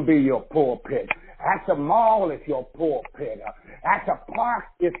 That can be your pulpit. At the mall, it's your pulpit. At the park,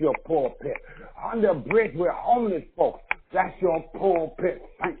 it's your pulpit. On the bridge with homeless folks, that's your pulpit.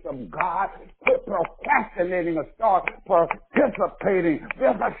 Saints of God, quit procrastinating and start participating.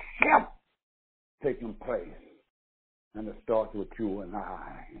 There's a shift taking place, and it starts with you and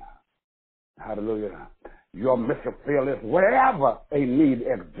I. Hallelujah. Your mission field is wherever a need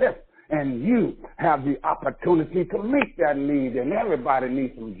exists, and you have the opportunity to meet that need, and everybody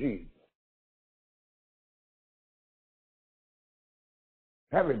needs some Jesus.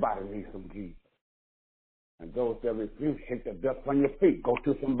 Everybody needs some Jesus. And those that refuse, shake the dust from your feet. Go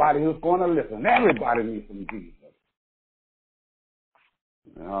to somebody who's going to listen. Everybody needs some Jesus.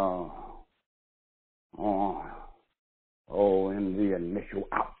 In the initial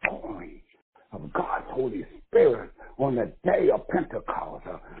outpouring of God's Holy Spirit on the day of Pentecost,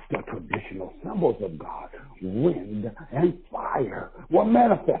 the traditional symbols of God, wind and fire, were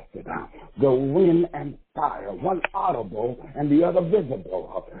manifested. The wind and fire, one audible and the other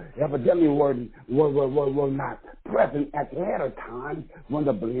visible. Evidently were not present at later times when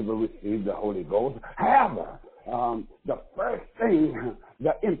the believer received the Holy Ghost. However, the first thing,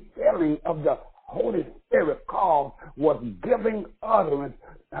 the infilling of the Holy Spirit caused was giving utterance,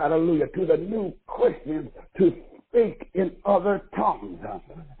 hallelujah, to the new Christians to speak in other tongues.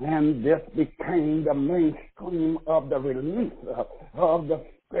 And this became the mainstream of the release of the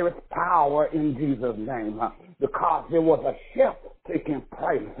Spirit's power in Jesus' name, because there was a shift taking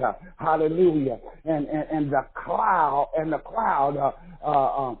place. Hallelujah. And the crowd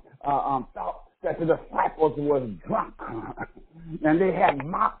thought that the disciples was drunk, and they had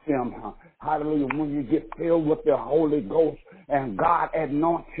mocked them. Hallelujah. When you get filled with the Holy Ghost and God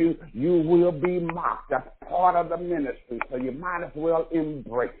anoints you, you will be mocked. That's part of the ministry, so you might as well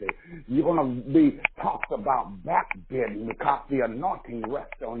embrace it. You're going to be talked about backbiting because the anointing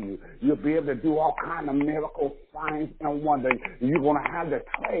rests on you. You'll be able to do all kinds of miracles, signs, and wonders. You're going to have the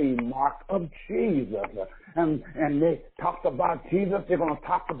trademark of Jesus. And they talked about Jesus, they're going to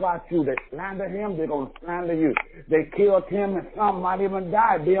talk about you. They slander him, they're going to slander you. They killed him, and some might even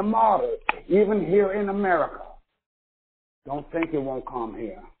die, be a martyr, even here in America. Don't think it won't come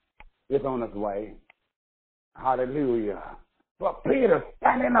here. It's on its way. Hallelujah. But Peter,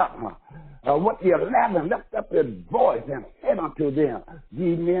 standing up with the 11, lifted up his voice and said unto them,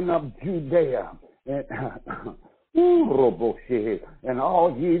 ye men of Judea, and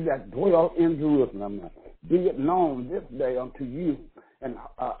all ye that dwell in Jerusalem, be it known this day unto you, and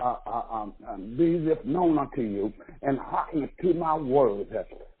be this known unto you, and hearken to my words.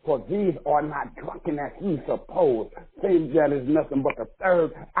 For these are not drunken as ye suppose, saying that is nothing but the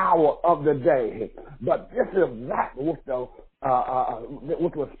third hour of the day. But this is that which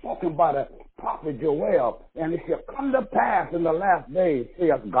was spoken by the prophet Joel. And it shall come to pass in the last days,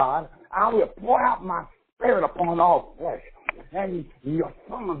 saith God, I will pour out my Spirit upon all flesh. And your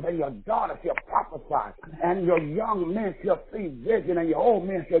sons and your daughters shall prophesy, and your young men shall see vision, and your old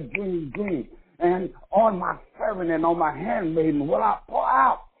men shall dream dreams. And on my servant and on my handmaiden will I pour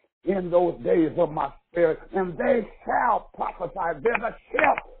out in those days of my Spirit, and they shall prophesy. There's a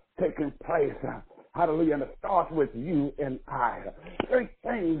shift taking place. Hallelujah. And it starts with you and I. Three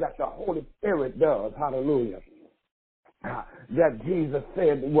things that the Holy Spirit does. Hallelujah. That Jesus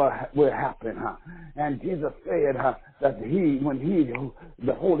said will happen. And Jesus said that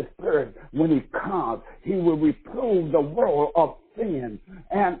the Holy Spirit, when he comes, he will reprove the world of sin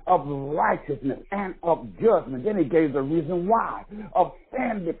and of righteousness and of judgment. Then he gave the reason why. Of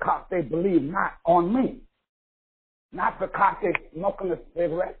sin, because they believe not on me. Not because they're smoking a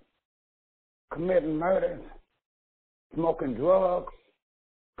cigarette, committing murders, smoking drugs,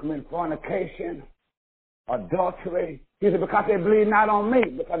 committing fornication, adultery. He said, because they believe not on me,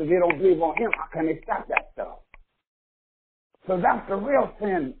 because if they don't believe on him, how can they stop that stuff? So that's the real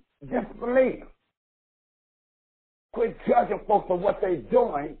sin, disbelief. Quit judging folks for what they're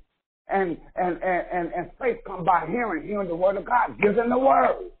doing, and faith comes by hearing the word of God. Give them the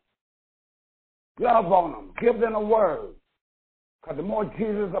word. Love on them. Give them the word. Because the more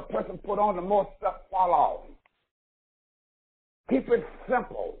Jesus a person put on, the more stuff fall off. Keep it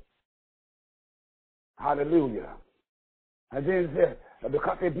simple. Hallelujah. And then it says,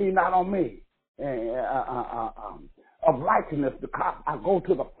 because they be not on me, of righteousness, because I go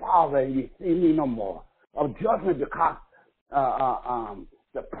to the Father and you see me no more. Of judgment, because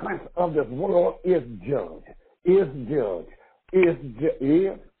the prince of this world is judged.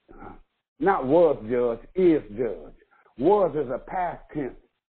 Not was judged, is judged. Was is a past tense,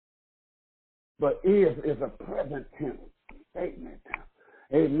 but is a present tense statement.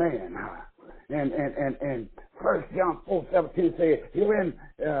 Amen. And 1 John 4:17 says,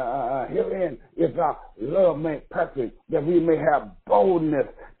 herein is our love made perfect, that we may have boldness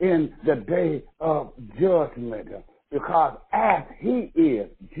in the day of judgment. Because as he is,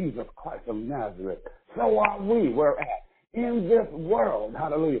 Jesus Christ of Nazareth, so are we. Whereas in this world,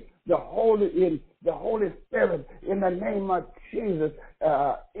 hallelujah, the Holy Spirit in the name of Jesus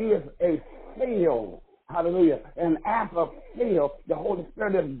is a seal. Hallelujah. And as a seal, the Holy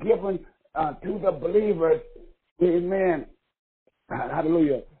Spirit is given to the believers. Amen.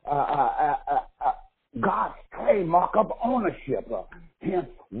 Hallelujah. God's trademark of ownership. Hence,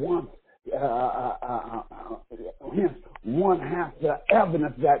 one has the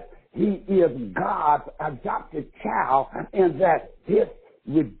evidence that he is God's adopted child, and that his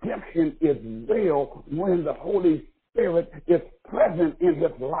redemption is real when the Holy Spirit is present in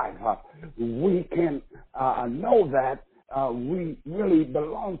his life. We can know that we really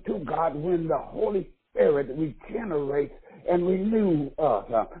belong to God when the Holy Spirit regenerates and renew us,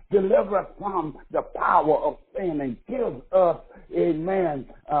 deliver us from the power of sin, and give us, amen,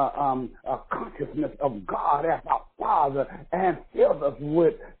 a consciousness of God as our Father, and fill us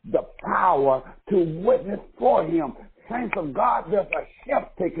with the power to witness for Him. Saints of God, there's a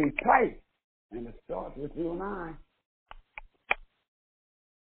shift taking place, and it starts with you and I.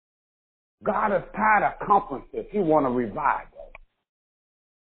 God is tired of conferences. He wants a revival.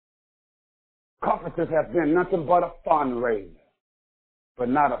 Conferences have been nothing but a fundraiser, but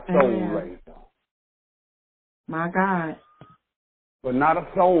not a soul raiser. My God. But not a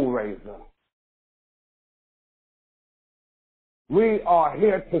soul raiser. We are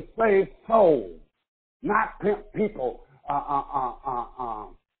here to save souls, not pimp people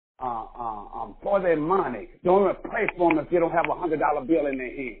for their money. Don't even pray for them if they don't have a $100 bill in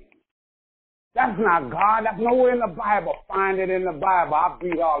their hand. That's not God. That's nowhere in the Bible. Find it in the Bible. I'll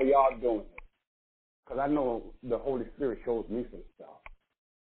beat all of y'all doing it. Because I know the Holy Spirit shows me some stuff.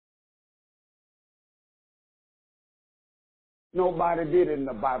 Nobody did it in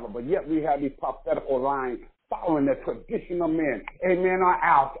the Bible, but yet we have these prophetical lines following the traditional men. Amen or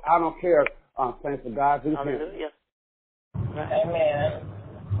out. I don't care. Thanks to God. Hallelujah. Amen.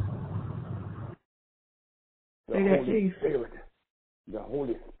 The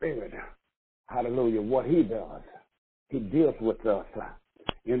Holy Spirit, hallelujah, what He does, He deals with us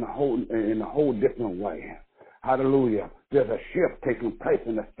in a whole different way. Hallelujah. There's a shift taking place,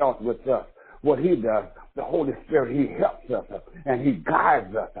 and it starts with us. What He does, the Holy Spirit, He helps us and He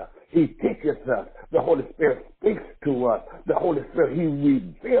guides us. He teaches us. The Holy Spirit speaks to us. The Holy Spirit, He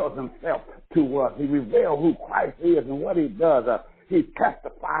reveals Himself to us. He reveals who Christ is and what He does. He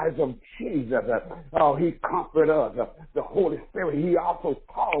testifies of Jesus. He comforts us. The Holy Spirit, He also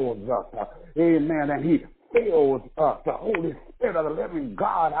calls us. Amen. And He fills us. The Holy Spirit of the living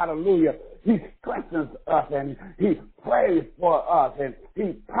God, hallelujah, He strengthens us and He prays for us and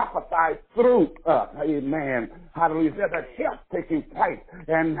He prophesies through us. Amen. Hallelujah. There's a shift taking place,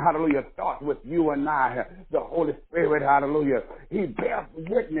 and hallelujah, starts with you and I. The Holy Spirit, hallelujah, He bears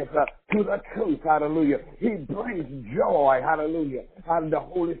witness to the truth. Hallelujah. He brings joy. Hallelujah. The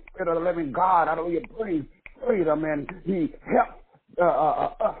Holy Spirit of the living God, hallelujah, brings freedom, and He helps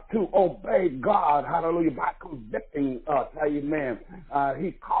us to obey God, hallelujah, by convicting us, amen.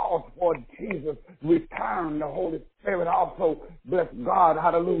 He calls for Jesus' return. The Holy Spirit also, bless God,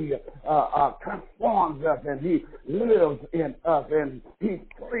 hallelujah, transforms us, and He lives in us, and He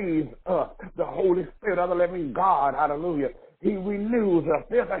frees us. The Holy Spirit of the living God, hallelujah, He renews us.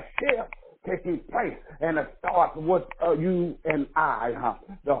 There's a shift taking place, and it starts with you and I.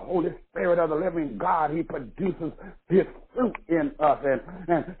 The Holy Spirit of the living God, He produces His fruit in us,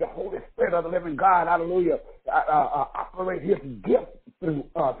 and the Holy Spirit of the living God, hallelujah, operates His gift through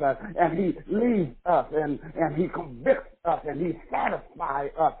us, and He leads us, and He convicts us, and He satisfies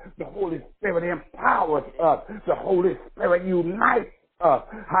us. The Holy Spirit empowers us. The Holy Spirit unites us.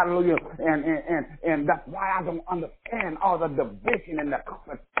 Hallelujah. And that's why I don't understand all the division and the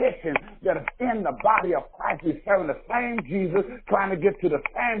competition that is in the body of Christ. We're serving the same Jesus, trying to get to the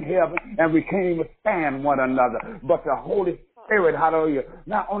same heaven, and we can't even stand one another. But the Holy Spirit, hallelujah,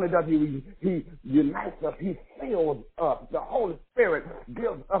 not only does He unites us, He fills us. The Holy Spirit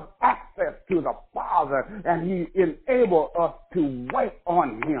gives us access to the Father, and He enables us to wait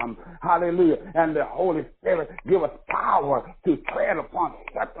on Him. Hallelujah. And the Holy Spirit gives us power to tread upon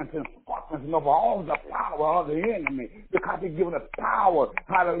serpents and scorpions and over all the power of the enemy, because He gives us power,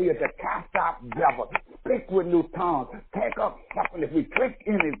 hallelujah, to cast out devils, speak with new tongues, take up something. If we drink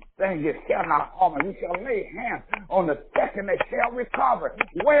anything, it shall not harm us. We shall lay hands on the sick and they shall recover.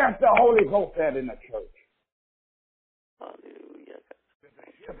 Where's the Holy Ghost at in the church? Hallelujah. There's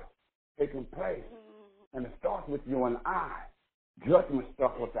a shift taking place, and it starts with you and I. Judgment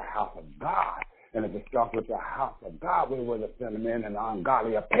starts with the house of God, and if it starts with the house of God, where will the sinner men and the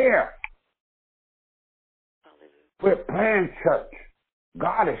ungodly appear? We're playing church.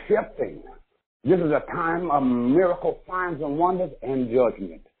 God is shifting. This is a time of miracle, signs, and wonders, and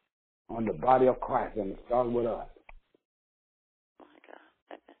judgment on the body of Christ, and it starts with us.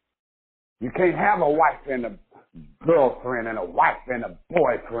 You can't have a wife and a girlfriend and a wife and a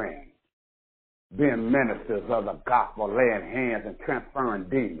boyfriend being ministers of the gospel, laying hands and transferring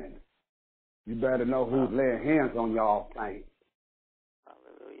demons. You better know who's laying hands on y'all saints.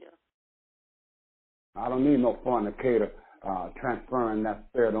 Hallelujah. I don't need no fornicator transferring that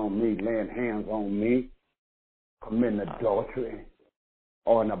spirit on me, laying hands on me, committing adultery,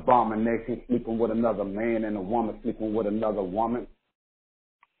 or an abomination, sleeping with another man and a woman sleeping with another woman.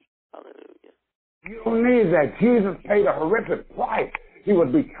 Hallelujah. You don't need that. Jesus paid a horrific price. He was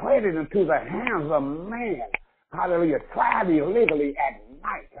betrayed into the hands of man. hallelujah, tried illegally at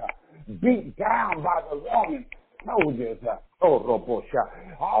night, beat down by the Roman soldiers.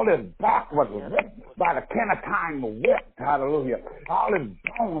 All his back was ripped by the canine whip. Hallelujah. All his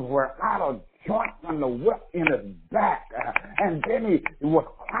bones were out of joint from the whip in his back. And then he was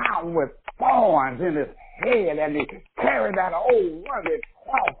crowned with thorns in his head, and he carried that old rugged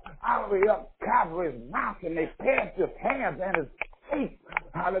cross all the way up Calvary's mountain. They pierced his hands and his feet.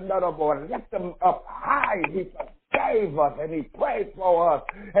 Hallelujah, boy. Lift them up high. He forgave us, and he prayed for us,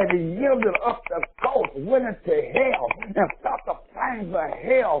 and he yielded up the ghost, went into hell, and felt the flames of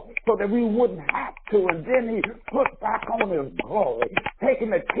hell so that we wouldn't have to. And then he put back on his glory, taking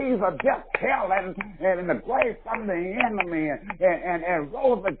the keys of death, hell, and the grave from the enemy, and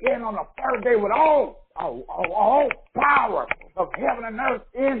rose again on the third day with all power of heaven and earth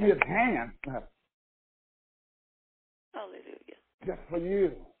in his hand. Hallelujah. Just for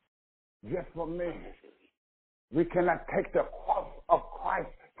you, just for me. Hallelujah. We cannot take the cross of Christ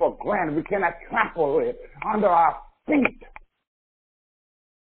for granted. We cannot trample it under our feet.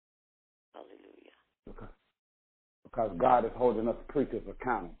 Hallelujah. Because God is holding us preachers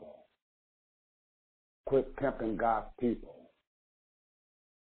accountable. Quit pimping God's people.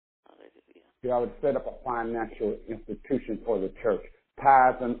 Hallelujah. He already set up a financial institution for the church.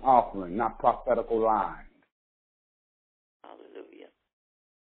 Tithes and offering, not prophetical lines. Hallelujah.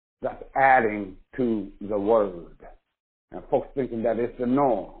 That's adding to the word. And folks thinking that it's the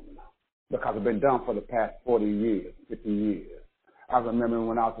norm because it's been done for the past 40 years, 50 years. I remember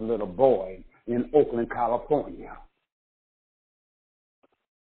when I was a little boy in Oakland, California.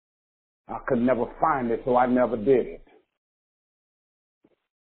 I could never find it, so I never did it.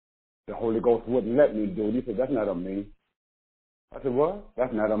 The Holy Ghost wouldn't let me do it. He said, that's not of me. I said, what?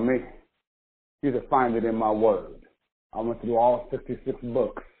 That's not of me. He said, find it in my word. I went through all 66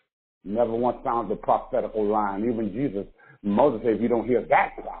 books. Never once found the prophetical line. Even Jesus, Moses said, if you don't hear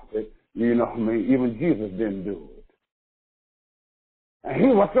that prophet, you know what I mean? Even Jesus didn't do it. And he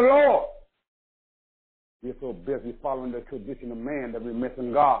was the Lord. We're so busy following the tradition of man that we're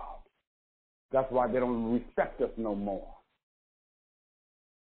missing God. That's why they don't respect us no more.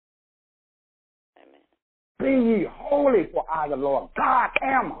 Amen. Be ye holy, for I, the Lord God,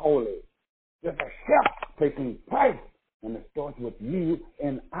 am holy. There's a shift taking place. And it starts with you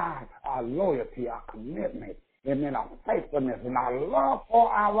and I, our loyalty, our commitment, and then our faithfulness and our love for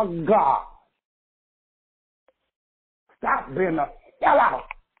our God. Stop being a sellout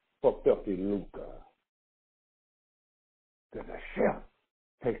for filthy lucre. There's a shift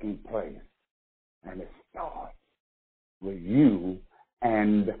taking place, and it starts with you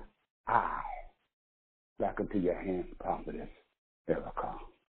and I. Back into your hands, prophetess Erica.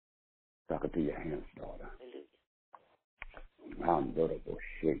 Back into your hands, daughter.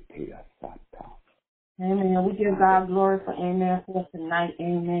 Amen. We give God glory for amen for tonight.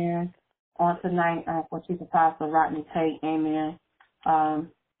 Amen. On tonight for Chief Apostle Rodney Tate. Amen.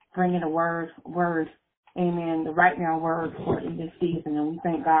 Bringing the word. Amen. The right now word for in this season. And we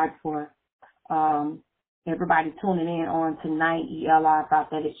thank God for everybody tuning in on tonight. ELI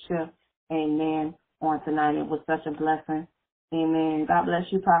Prophetic Shift. Amen. On tonight. It was such a blessing. Amen. God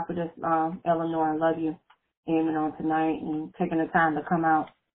bless you, Prophetess Eleanor. I love you. Amen, on tonight, and taking the time to come out,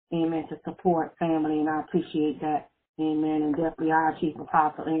 amen, to support family, and I appreciate that, amen, and definitely our Chief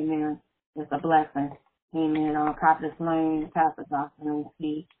Apostle, amen, it's a blessing, amen, Prophetess Lane, Pastor Johnson, and we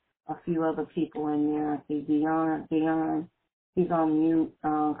see a few other people in there. I see Dion, he's on mute,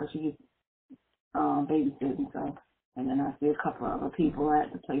 because she's babysitting, so, and then I see a couple of other people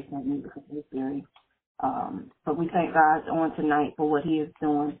at the place on mute because it's very, but we thank God on tonight for what he is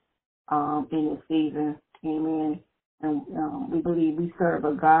doing, in this season. Amen. And we believe we serve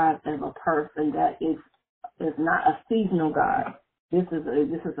a God and a person that is not a seasonal God. This is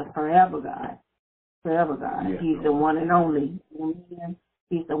a forever God. Forever God. Yeah. He's the one and only. Amen.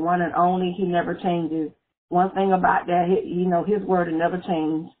 He's the one and only. He never changes. One thing about that, his word will never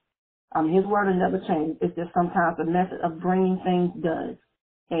change. His word will never change. It's just sometimes the method of bringing things does.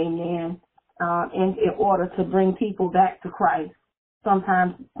 Amen. In order to bring people back to Christ.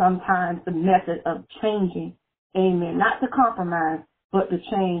 Sometimes the method of changing, amen, not to compromise, but to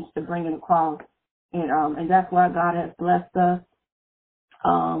change, to bring it across. And that's why God has blessed us,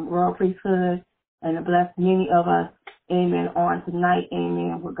 royal priesthood, and to bless many of us, amen, on tonight,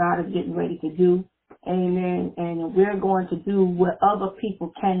 amen, what God is getting ready to do, amen, and we're going to do what other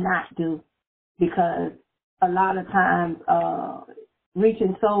people cannot do, because a lot of times,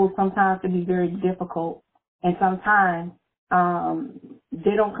 reaching souls sometimes can be very difficult, and sometimes,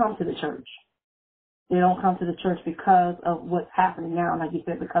 they don't come to the church. They don't come to the church because of what's happening now, like you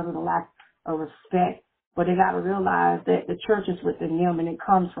said, because of the lack of respect But they got to realize that the church is within them, and it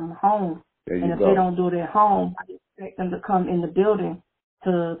comes from home. And if go. they don't do it at home, I expect them to come in the building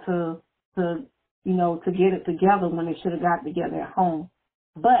to to get it together when they should have got it together at home.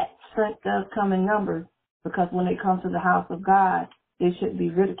 But strength does come in numbers, because when they come to the house of God, they shouldn't be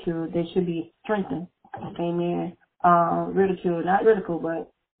ridiculed. They should be strengthened. Amen. Ridiculed, not ridiculed,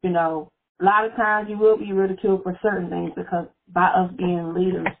 but, a lot of times you will be ridiculed for certain things, because by us being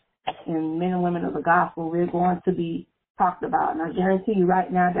leaders and men and women of the gospel, we're going to be talked about. And I guarantee you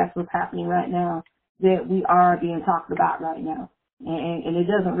right now, that's what's happening right now, that we are being talked about right now. And it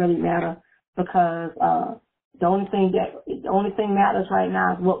doesn't really matter, because the only thing matters right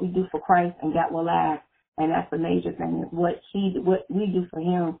now is what we do for Christ, and that will last. And that's the major thing, is what we do for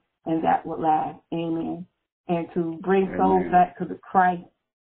him, and that will last. Amen. And to bring souls back to the Christ,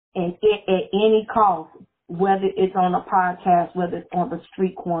 and at any cost, whether it's on a podcast, whether it's on the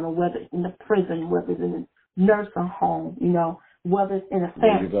street corner, whether it's in the prison, whether it's in a nursing home, whether it's in a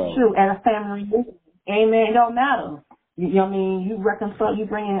family, at a family reunion. Amen. It don't matter. You reconcile, you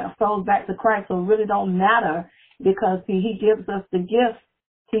bring souls back to Christ, so it really don't matter, because he gives us the gift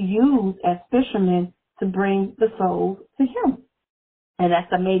to use as fishermen to bring the souls to him. And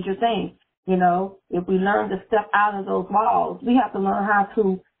that's a major thing. If we learn to step out of those walls, we have to learn how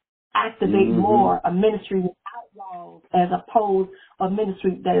to activate more a ministry without walls, as opposed to a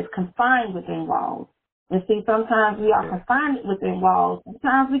ministry that is confined within walls. And see, sometimes we are confined within walls.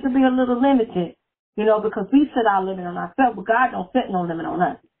 Sometimes we can be a little limited, because we set our limit on ourselves, but God don't set no limit on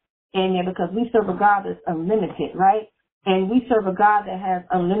us. And then because we serve a God that's unlimited, right? And we serve a God that has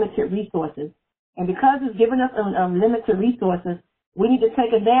unlimited resources. And because he's given us unlimited resources, we need to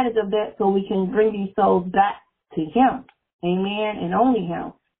take advantage of that so we can bring these souls back to him. Amen. And only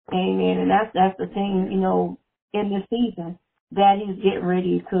him. Amen. And that's the thing, in this season that he's getting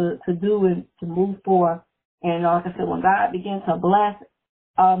ready to do and to move forward. And like I said, when God begins to bless,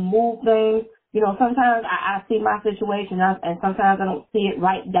 move things, sometimes I see my situation, and sometimes I don't see it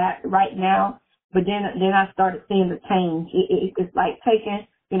right now. But then I started seeing the change. It's like taking,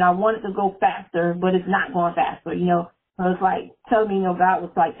 I wanted to go faster, but it's not going faster, So it's like telling me, God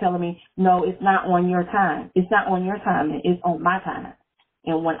was like telling me, no, it's not on your time. It's not on your time. It's on my time.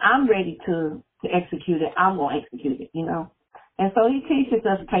 And when I'm ready to execute it, I'm going to execute it, And so he teaches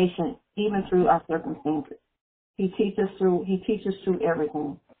us patience, even through our circumstances. He teaches through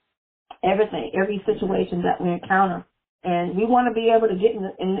everything, every situation that we encounter. And we want to be able to get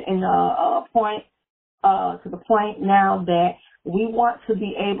in a point, to the point now that we want to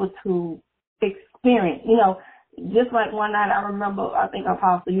be able to experience, just like one night I remember, I think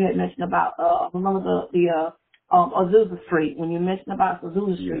Apostle, you had mentioned about, remember the Azusa Street, when you mentioned about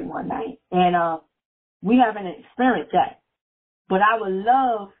Azusa Street one night. And we haven't experienced that. But I would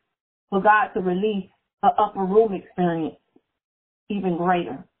love for God to release an upper room experience even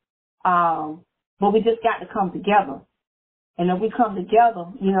greater. But we just got to come together. And if we come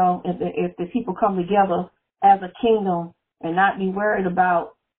together, if the people come together as a kingdom and not be worried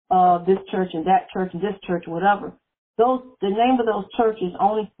about this church and that church and this church, whatever, the name of those churches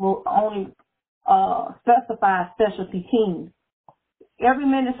only specify specialty teams. Every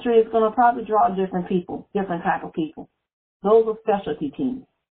ministry is going to probably draw different people, different type of people. Those are specialty teams,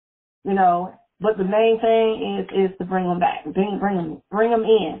 But the main thing is to bring them back, bring them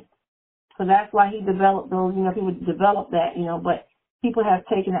in. So that's why he developed those. People develop that, But people have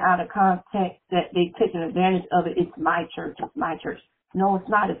taken it out of context, that they've taken advantage of it. It's my church. It's my church. No, it's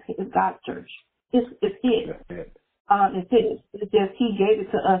not. It's God's church. It's his. It's his. It's just he gave it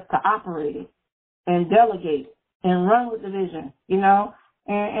to us to operate it and delegate and run with the vision, And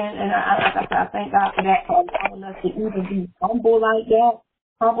I thank God for that, for allowing us to even be humble like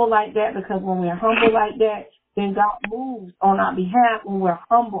that, because when we're humble like that, then God moves on our behalf when we're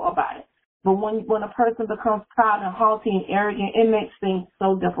humble about it. But when a person becomes proud and haughty and arrogant, it makes things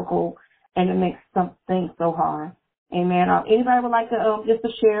so difficult, and it makes some things so hard. Amen. Anybody would like to just to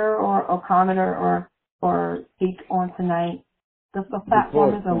share or comment or speak on tonight? The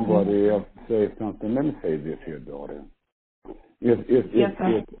platform is open. Before somebody else says something, let me say this here, daughter. If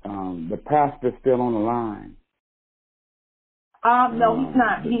the pastor's still on the line. No, he's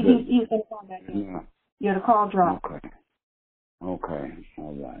not. He's going to call back in. Yeah, the call dropped. Okay.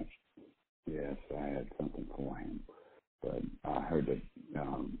 All right. Yes, I had something for him, but I heard that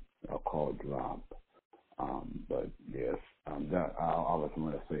a call dropped. But yes, I was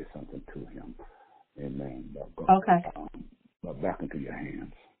going to say something to him. Amen. Okay. But back into your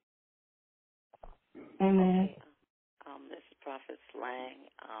hands. Amen. This is Prophet Slang,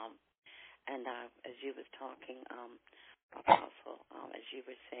 and as you was talking, Apostle, as you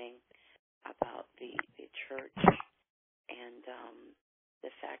were saying, about the church and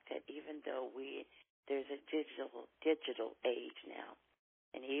the fact that even though there's a digital age now,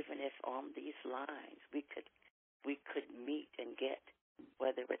 and even if on these lines we could meet and get,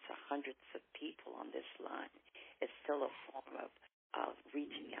 whether it's hundreds of people on this line, it's still a form of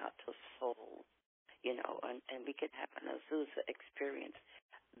reaching out to souls, and we could have an Azusa experience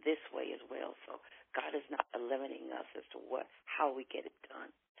this way as well. So God is not limiting us as to how we get it done,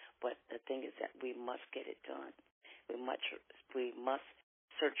 but the thing is that we must get it done. We must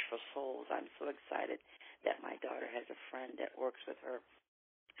search for souls. I'm so excited that my daughter has a friend that works with her,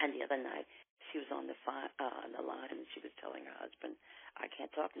 and the other night she was on the line and she was telling her husband, "I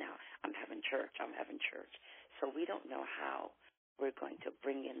can't talk now. I'm having church. So we don't know how we're going to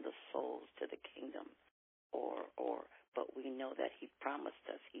bring in the souls to the kingdom, but we know that He promised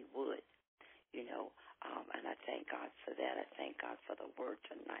us He would, and I thank God for that. I thank God for the word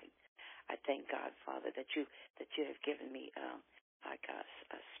tonight. I thank God, Father, that you have given me like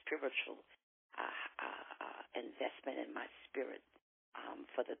a spiritual investment in my spirit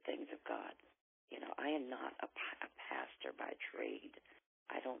for the things of God. I am not a pastor by trade.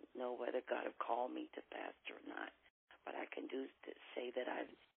 I don't know whether God have called me to pastor or not, but I can say that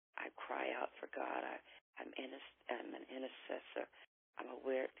I cry out for God. I'm an intercessor. I'm a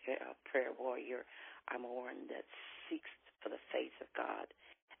prayer warrior. I'm one that seeks for the face of God,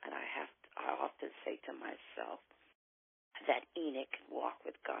 and I often say to myself that Enoch walked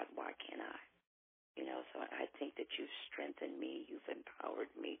with God. Why can't I? So I think that you've strengthened me. You've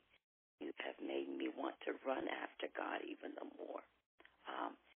empowered me. You have made me want to run after God even the more.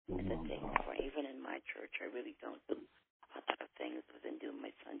 And the thing, even in my church, I really don't do a lot of things other than do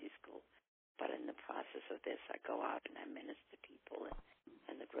my Sunday school. But in the process of this, I go out and I minister to people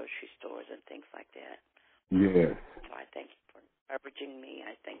in the grocery stores and things like that. Yes. So I thank you for encouraging me.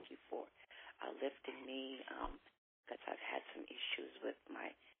 I thank you for lifting me, because I've had some issues with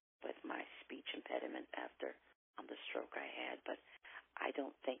my speech impediment after the stroke I had. But I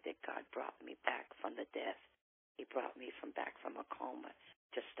don't think that God brought me back from the death. He brought me back from a coma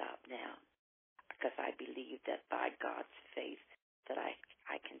to stop now, because I believe that by God's faith that I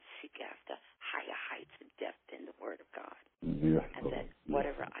can seek after higher heights and depth in the Word of God. Yes, and that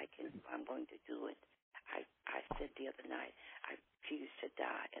whatever I can do, I'm going to do it. I said the other night, I refuse to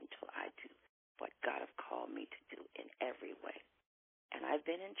die until I do what God have called me to do in every way. And I've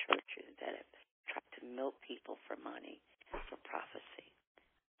been in churches that have tried to milk people for money, for prophecy,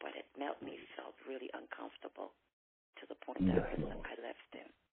 but it made me felt really uncomfortable to the point that I left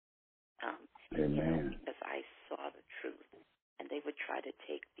them. Because I saw the truth, and they would try to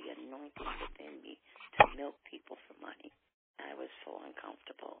take the anointing within me to milk people for money. And I was so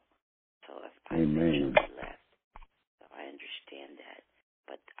uncomfortable. So I eventually left. So I understand that.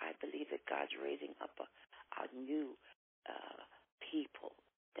 But I believe that God's raising up a new people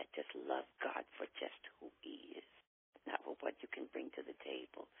that just love God for just who He is, not for what you can bring to the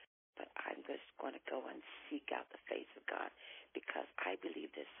table. But I'm just going to go and seek out the face of God, because I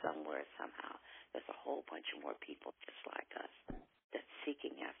believe that somewhere, somehow, there's a whole bunch of more people just like us that's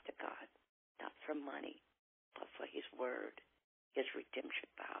seeking after God, not for money, but for His word, His redemption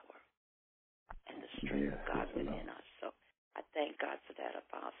power, and the strength of God within us. So I thank God for that,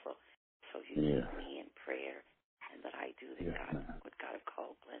 Apostle. So you keep me in prayer, and that I do what God has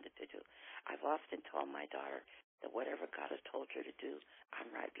called Glenda to do. I've often told my daughter that whatever God has told her to do, I'm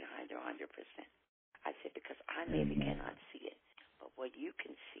right behind her 100%. I said, because I maybe cannot see it, but what you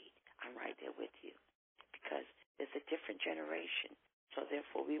can see, I'm right there with you. Because it's a different generation. So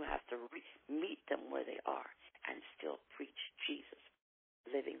therefore, we have to meet them where they are and still preach Jesus,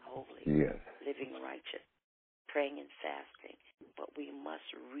 living holy, living righteous, praying and fasting. But we must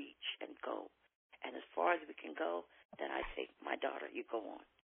reach and go. And as far as we can go, then I say, my daughter, you go on.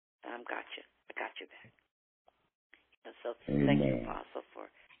 And I got you back. So thank you, Apostle, for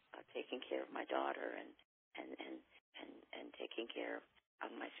taking care of my daughter and taking care of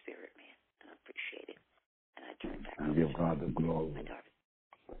my spirit, man. And I appreciate it. And I turn back and give God the glory. My daughter.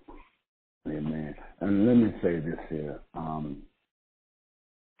 Amen. And let me say this here.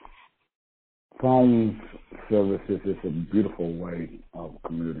 Phone services is a beautiful way of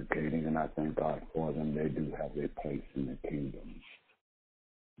communicating, and I thank God for them. They do have their place in the kingdom.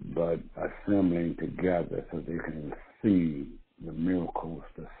 But assembling together so they can see the miracles,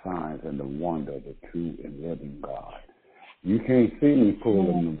 the signs, and the wonder of the true and living God. You can't see me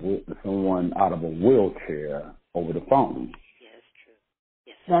pulling someone out of a wheelchair over the phone. Yes, true.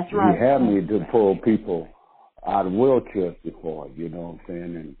 Yes, that's right. He had me to pull people out of wheelchairs before, you know what I'm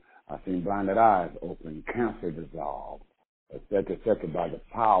saying? And I've seen blinded eyes open, cancer dissolved, etc., by the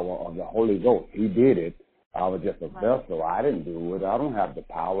power of the Holy Ghost. He did it. I was just a vessel. I didn't do it. I don't have the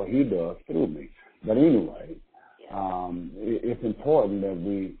power. He does through me. But anyway, it's important that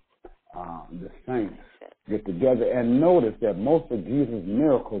we, the saints, get together and notice that most of Jesus'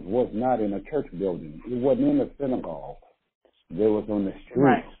 miracles was not in a church building. It wasn't in a synagogue. They was on the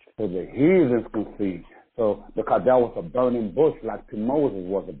street so the heathens can see. So because that was a burning bush, like to Moses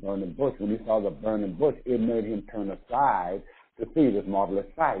was a burning bush. When he saw the burning bush, it made him turn aside to see this marvelous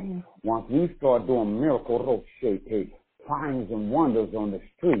sight. Once we start doing miracles, signs and wonders on the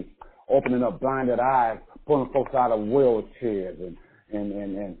streets, opening up blinded eyes, pulling folks out of wheelchairs,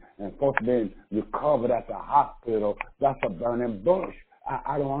 and folks being recovered at the hospital, that's a burning bush.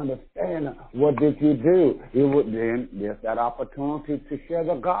 I don't understand. What did you do? It would then there's that opportunity to share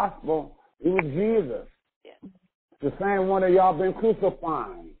the gospel. It was Jesus. The same one that y'all been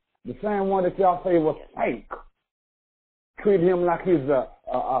crucifying. The same one that y'all say was fake. Treat him like he's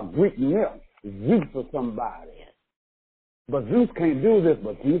a Greek myth, Zeus or somebody. But Zeus can't do this,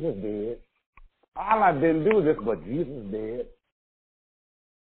 but Jesus did. Allah didn't do this, but Jesus did.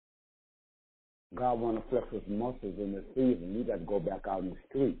 God wants to flex his muscles in this season. You got to go back out in the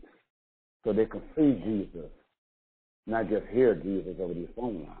streets so they can see Jesus, not just hear Jesus over the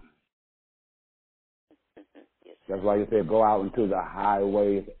phone line. That's why you say go out into the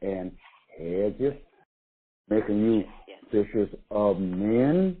highways and hedges, making you fishers of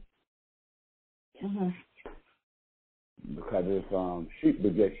men. Because if sheep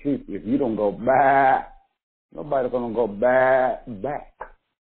beget sheep, if you don't go back, nobody's going to go back.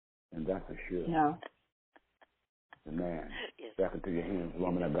 And that's for sure. No. Amen. Back into your hands,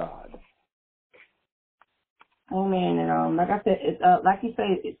 woman of God. Amen. And like I said, like you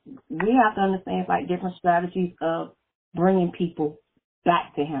say, we have to understand it's like different strategies of bringing people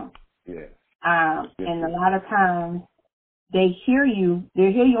back to Him. Yes. And a lot of times they hear you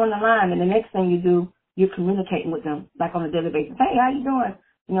on the line, and the next thing you do, you're communicating with them, like on a daily basis. Hey, how you doing?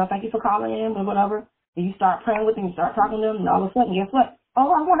 Thank you for calling in or whatever. And you start praying with them, you start talking to them, and all of a sudden, guess what?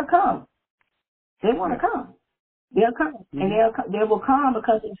 Oh, I want to come. They want to come. They'll come. And they will come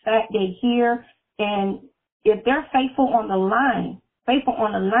because, in fact, they hear. And if they're faithful on the line,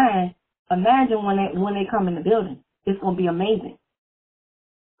 imagine when they come in the building. It's going to be amazing.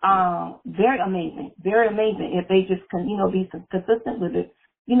 Very amazing. Very amazing if they just can, be consistent with it.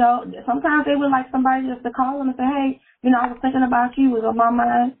 Sometimes they would like somebody just to call them and say, hey, I was thinking about you. It was on my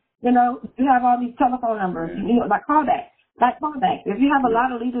mind. You have all these telephone numbers. Like callback. If you have a lot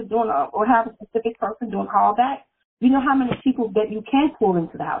of leaders doing or have a specific person doing callback, you know how many people that you can pull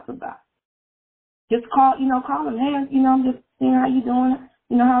into the house of God. Just call them. Hey, I'm just seeing how you doing.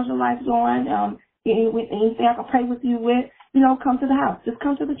 How's your life going? Anything I can pray with you with, come to the house. Just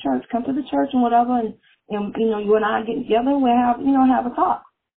come to the church. Come to the church and whatever. And you and I get together and we'll have a talk.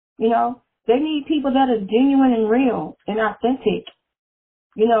 They need people that are genuine and real and authentic,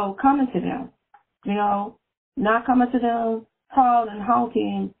 coming to them, not coming to them, call and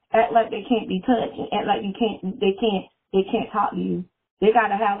honking, act like they can't be touched and act like they can't talk to you. They got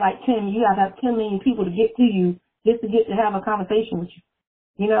to have you got to have 10 million people to get to you just to get to have a conversation with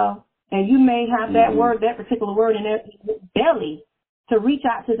you, and you may have that particular word in their belly to reach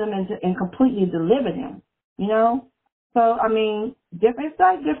out to them and completely deliver them, So, it's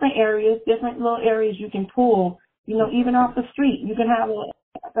like different areas, different little areas you can pull, even off the street. You can have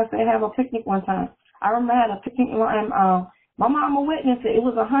a picnic one time. I remember I had a picnic and my mama witnessed it. It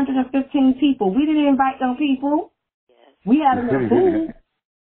was 115 people. We didn't invite them people. We had enough food.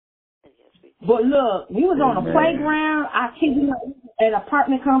 But look, we was on a playground. I kid you not, at an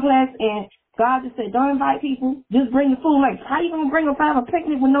apartment complex, and God just said, don't invite people. Just bring the food. Like, how you going to bring a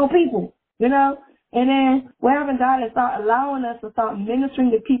picnic with no people, And then wherever God has started allowing us to start ministering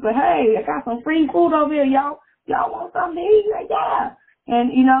to people, hey, I got some free food over here, y'all. Y'all want something to eat? Like, yeah.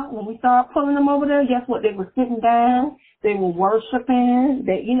 And, when we started pulling them over there, guess what? They were sitting down. They were worshiping.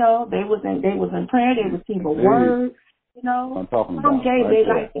 They was in prayer. They received a word. I'm talking about some gave their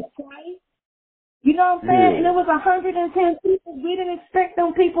life to Christ. You know what I'm saying? And it was 110 people. We didn't expect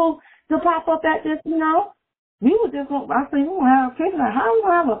them people to pop up at this, We were just, I think we gonna have a picnic. How are we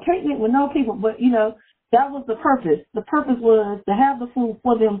gonna have a picnic with no people? But that was the purpose. The purpose was to have the food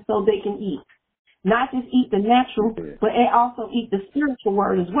for them so they can eat. Not just eat the natural, but also eat the spiritual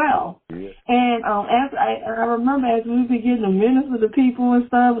word as well. And as I remember, as we began to minister to people and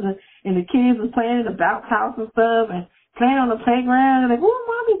stuff, and the kids was playing in the bounce house and stuff, and playing on the playground, and like, oh,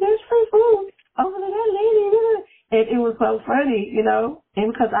 mommy, there's free food over to that lady. And it was so funny,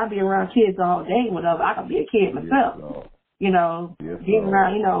 And because I be around kids all day, whatever, I could be a kid myself. being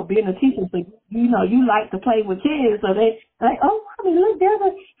around, being a teacher, so, you like to play with kids. So they like, oh, mommy, look,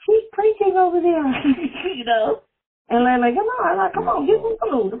 she's preaching over there, And they're like, come on, get some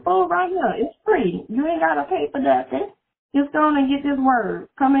food. The food right here. It's free. You ain't got to pay for nothing. Just go and get this word.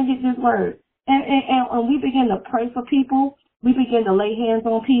 Come and get this word. And when we begin to pray for people, we begin to lay hands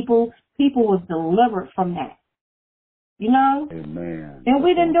on people. People was delivered from that. Amen. And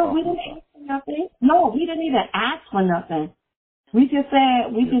we didn't ask for nothing. No, we didn't even ask for nothing. We just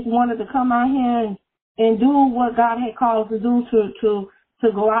said we just wanted to come out here and do what God had called us to do to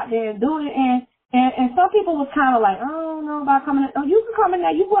go out there and do it. And some people was kind of like, I don't know about coming in. Oh, you can come in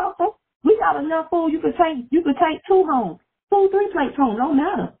there. You welcome. We got enough food. You could take 2 home, 2, 3 plates home. Don't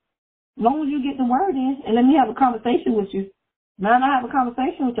matter. As long as you get the word in and let me have a conversation with you. Man, I have a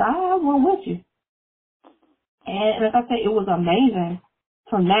conversation with you. I have one with you. And like I said, it was amazing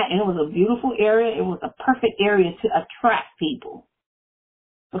from that. And it was a beautiful area. It was a perfect area to attract people.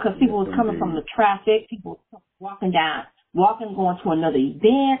 Because people was coming from the traffic. People walking, going to another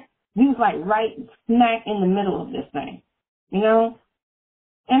event. We was like right smack in the middle of this thing, And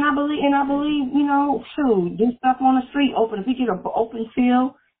I believe, shoot, do stuff on the street, if we get an open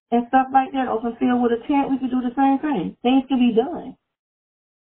field and stuff like that, open field with a tent, we could do the same thing. Things could be done.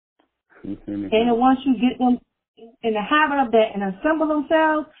 And then once you get them in the habit of that and assemble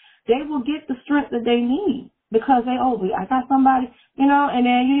themselves, they will get the strength that they need because I got somebody, and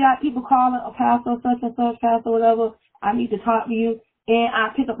then you got people calling a pastor, such and such, pastor, whatever, I need to talk to you. And I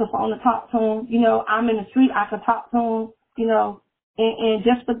pick up the phone to talk to them. I'm in the street, I could talk to them, and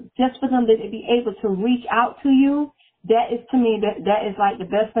just for them to be able to reach out to you, that is, to me, that is like the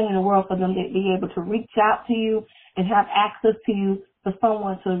best thing in the world for them to be able to reach out to you and have access to you for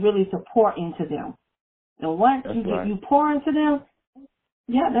someone to really pour into them. And once you pour into them,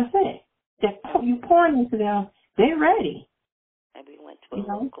 that's it. You pouring into them, they're ready. And we went to a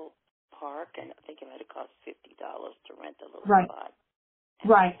local park, and I think it might have cost $50 to rent a little spot.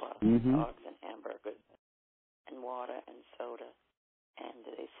 Right. Dogs and hamburgers and water and soda. And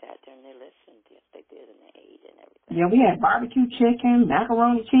they sat there and they listened. Yes, they did, and they ate and everything. Yeah, we had barbecue chicken,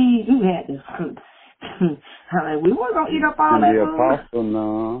 macaroni cheese. We had this food. We weren't going to eat up all that food. The apostle,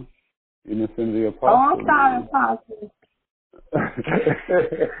 no. You didn't send the apostle. Oh, I'm sorry, apostle.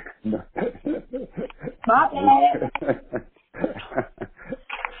 My bad.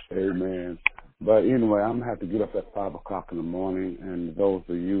 Amen. But anyway, I'm going to have to get up at 5 o'clock in the morning, and those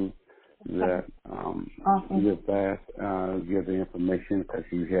of you that live fast, give the information because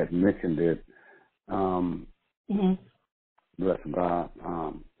you had mentioned it. Bless God.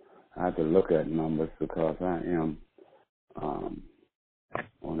 I have to look at numbers because I am on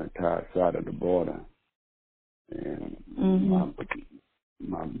the entire side of the border, and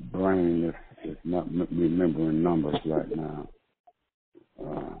my brain is not remembering numbers right now.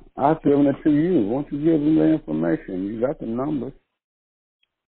 I've given it to you. Won't you give them the information? You got the numbers.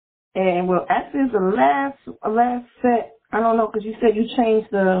 And well, actually, the last set. I don't know because you said you changed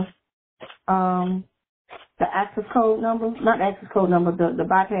the access code number, not the access code number, the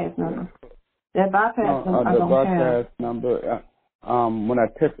bypass number. That bypass number. I don't bypass have. number. When I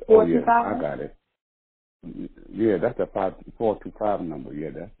text, I got it. Yeah, that's a 425 number.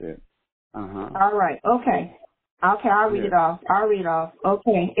 Yeah, that's it. All right. Okay. I'll read it off.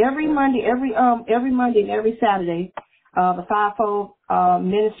 Okay. Every Monday and every Saturday, the fivefold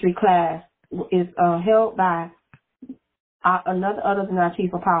ministry class is held by another other than our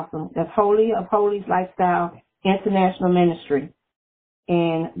chief apostle. That's Holy of Holies Lifestyle International Ministry,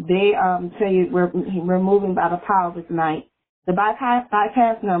 and they tell you we're moving by the power of His might. The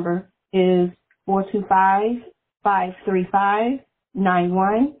bypass number is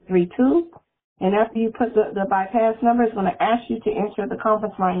 425-535-9132. And after you put the bypass number, it's going to ask you to enter the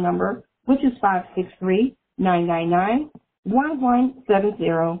conference line number, which is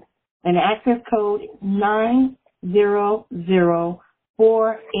 563-999-1170. And the access code is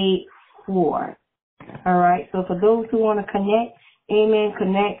 900484. All right. So for those who want to connect,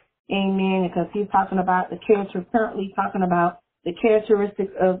 connect, amen. Because he's talking about currently talking about the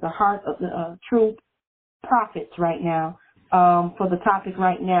characteristics of the heart of the true prophets right now. For the topic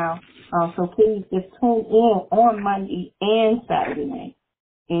right now. So please just tune in on Monday and Saturday night.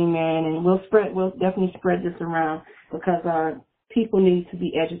 Amen. And we'll definitely spread this around because people need to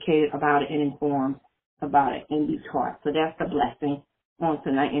be educated about it and informed about it and be taught. So that's the blessing on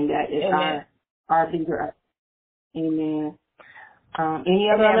tonight, and that is our leader. Amen. Any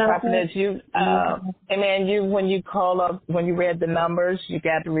other announcements? When you call up, when you read the numbers, you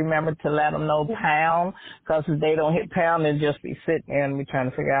got to remember to let them know pound, because if they don't hit pound, they'll just be sitting there and be trying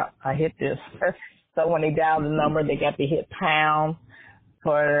to figure out, I hit this. So when they dial the number, they got to hit pound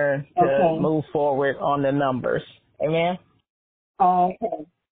to move forward on the numbers. Amen? Oh, okay.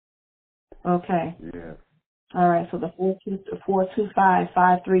 Okay. Yeah. All right. So the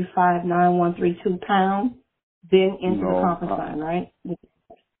 425-535-9132 pound, then enter the conference line, right?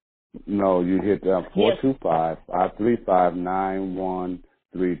 No, you hit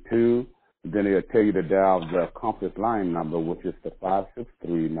 425-535-9132. Then they'll tell you to dial the conference line number, which is the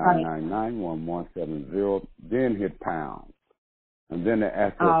 563-999-1170. Then hit pound. And then the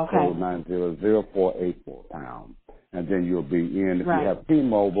access code 900-484 pound. And then you'll be in. If you have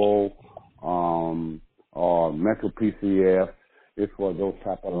T-Mobile or Metro PCF, it's for those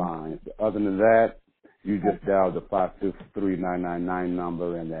type of lines. Other than that, you just dial the 563-999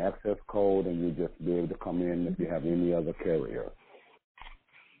 number and the access code, and you just be able to come in if you have any other carrier.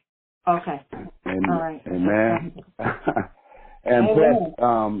 Okay. Amen. All right. Amen. And Beth,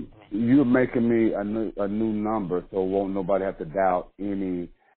 you're making me a new number, so won't nobody have to dial any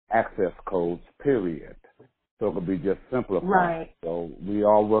access codes, period. So it could be just simplified. Right. So we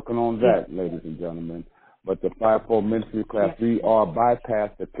are working on that, ladies and gentlemen. But the 5-4 ministry class, we are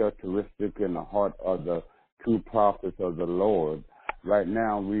bypass the characteristic in the heart of the true prophets of the Lord. Right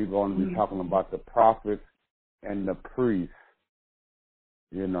now, we're going to be talking about the prophets and the priests,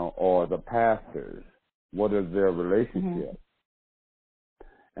 or the pastors. What is their relationship?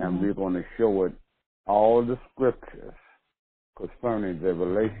 And we're going to show it all the scriptures concerning their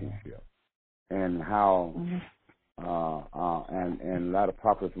relationship and how and a lot of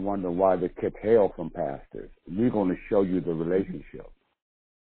prophets wonder why they kept hell from pastors. We're going to show you the relationship.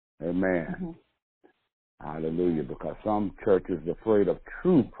 Amen. Hallelujah. Because some churches are afraid of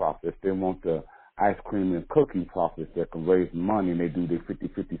true prophets. They want the ice cream and cookie prophets that can raise money, and they do their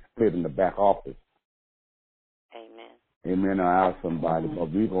 50-50 split in the back office. Amen. Amen. I ask somebody,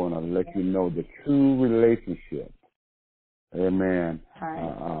 but we're going to let you know the true relationship. Amen.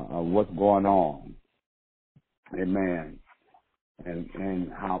 What's going on. Amen.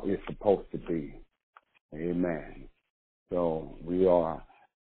 And how it's supposed to be. Amen. So we are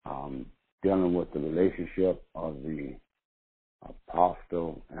dealing with the relationship of the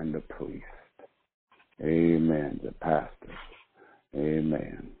apostle and the priest. Amen. The pastor.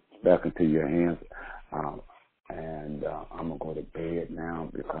 Amen. Back into your hands. And I'm going to go to bed now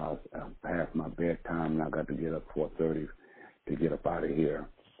because I'm past my bedtime and I got to get up 4:30 to get up out of here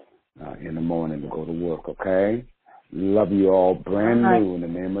in the morning to go to work, okay? Love you all brand new in the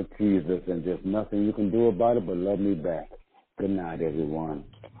name of Jesus, and there's nothing you can do about it but love me back. Good night, everyone.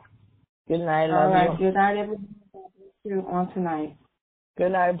 Good night, love you. All right, good night, everyone. See you on tonight.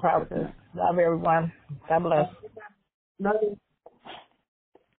 Good night, prophet. Love everyone. God bless. Love you.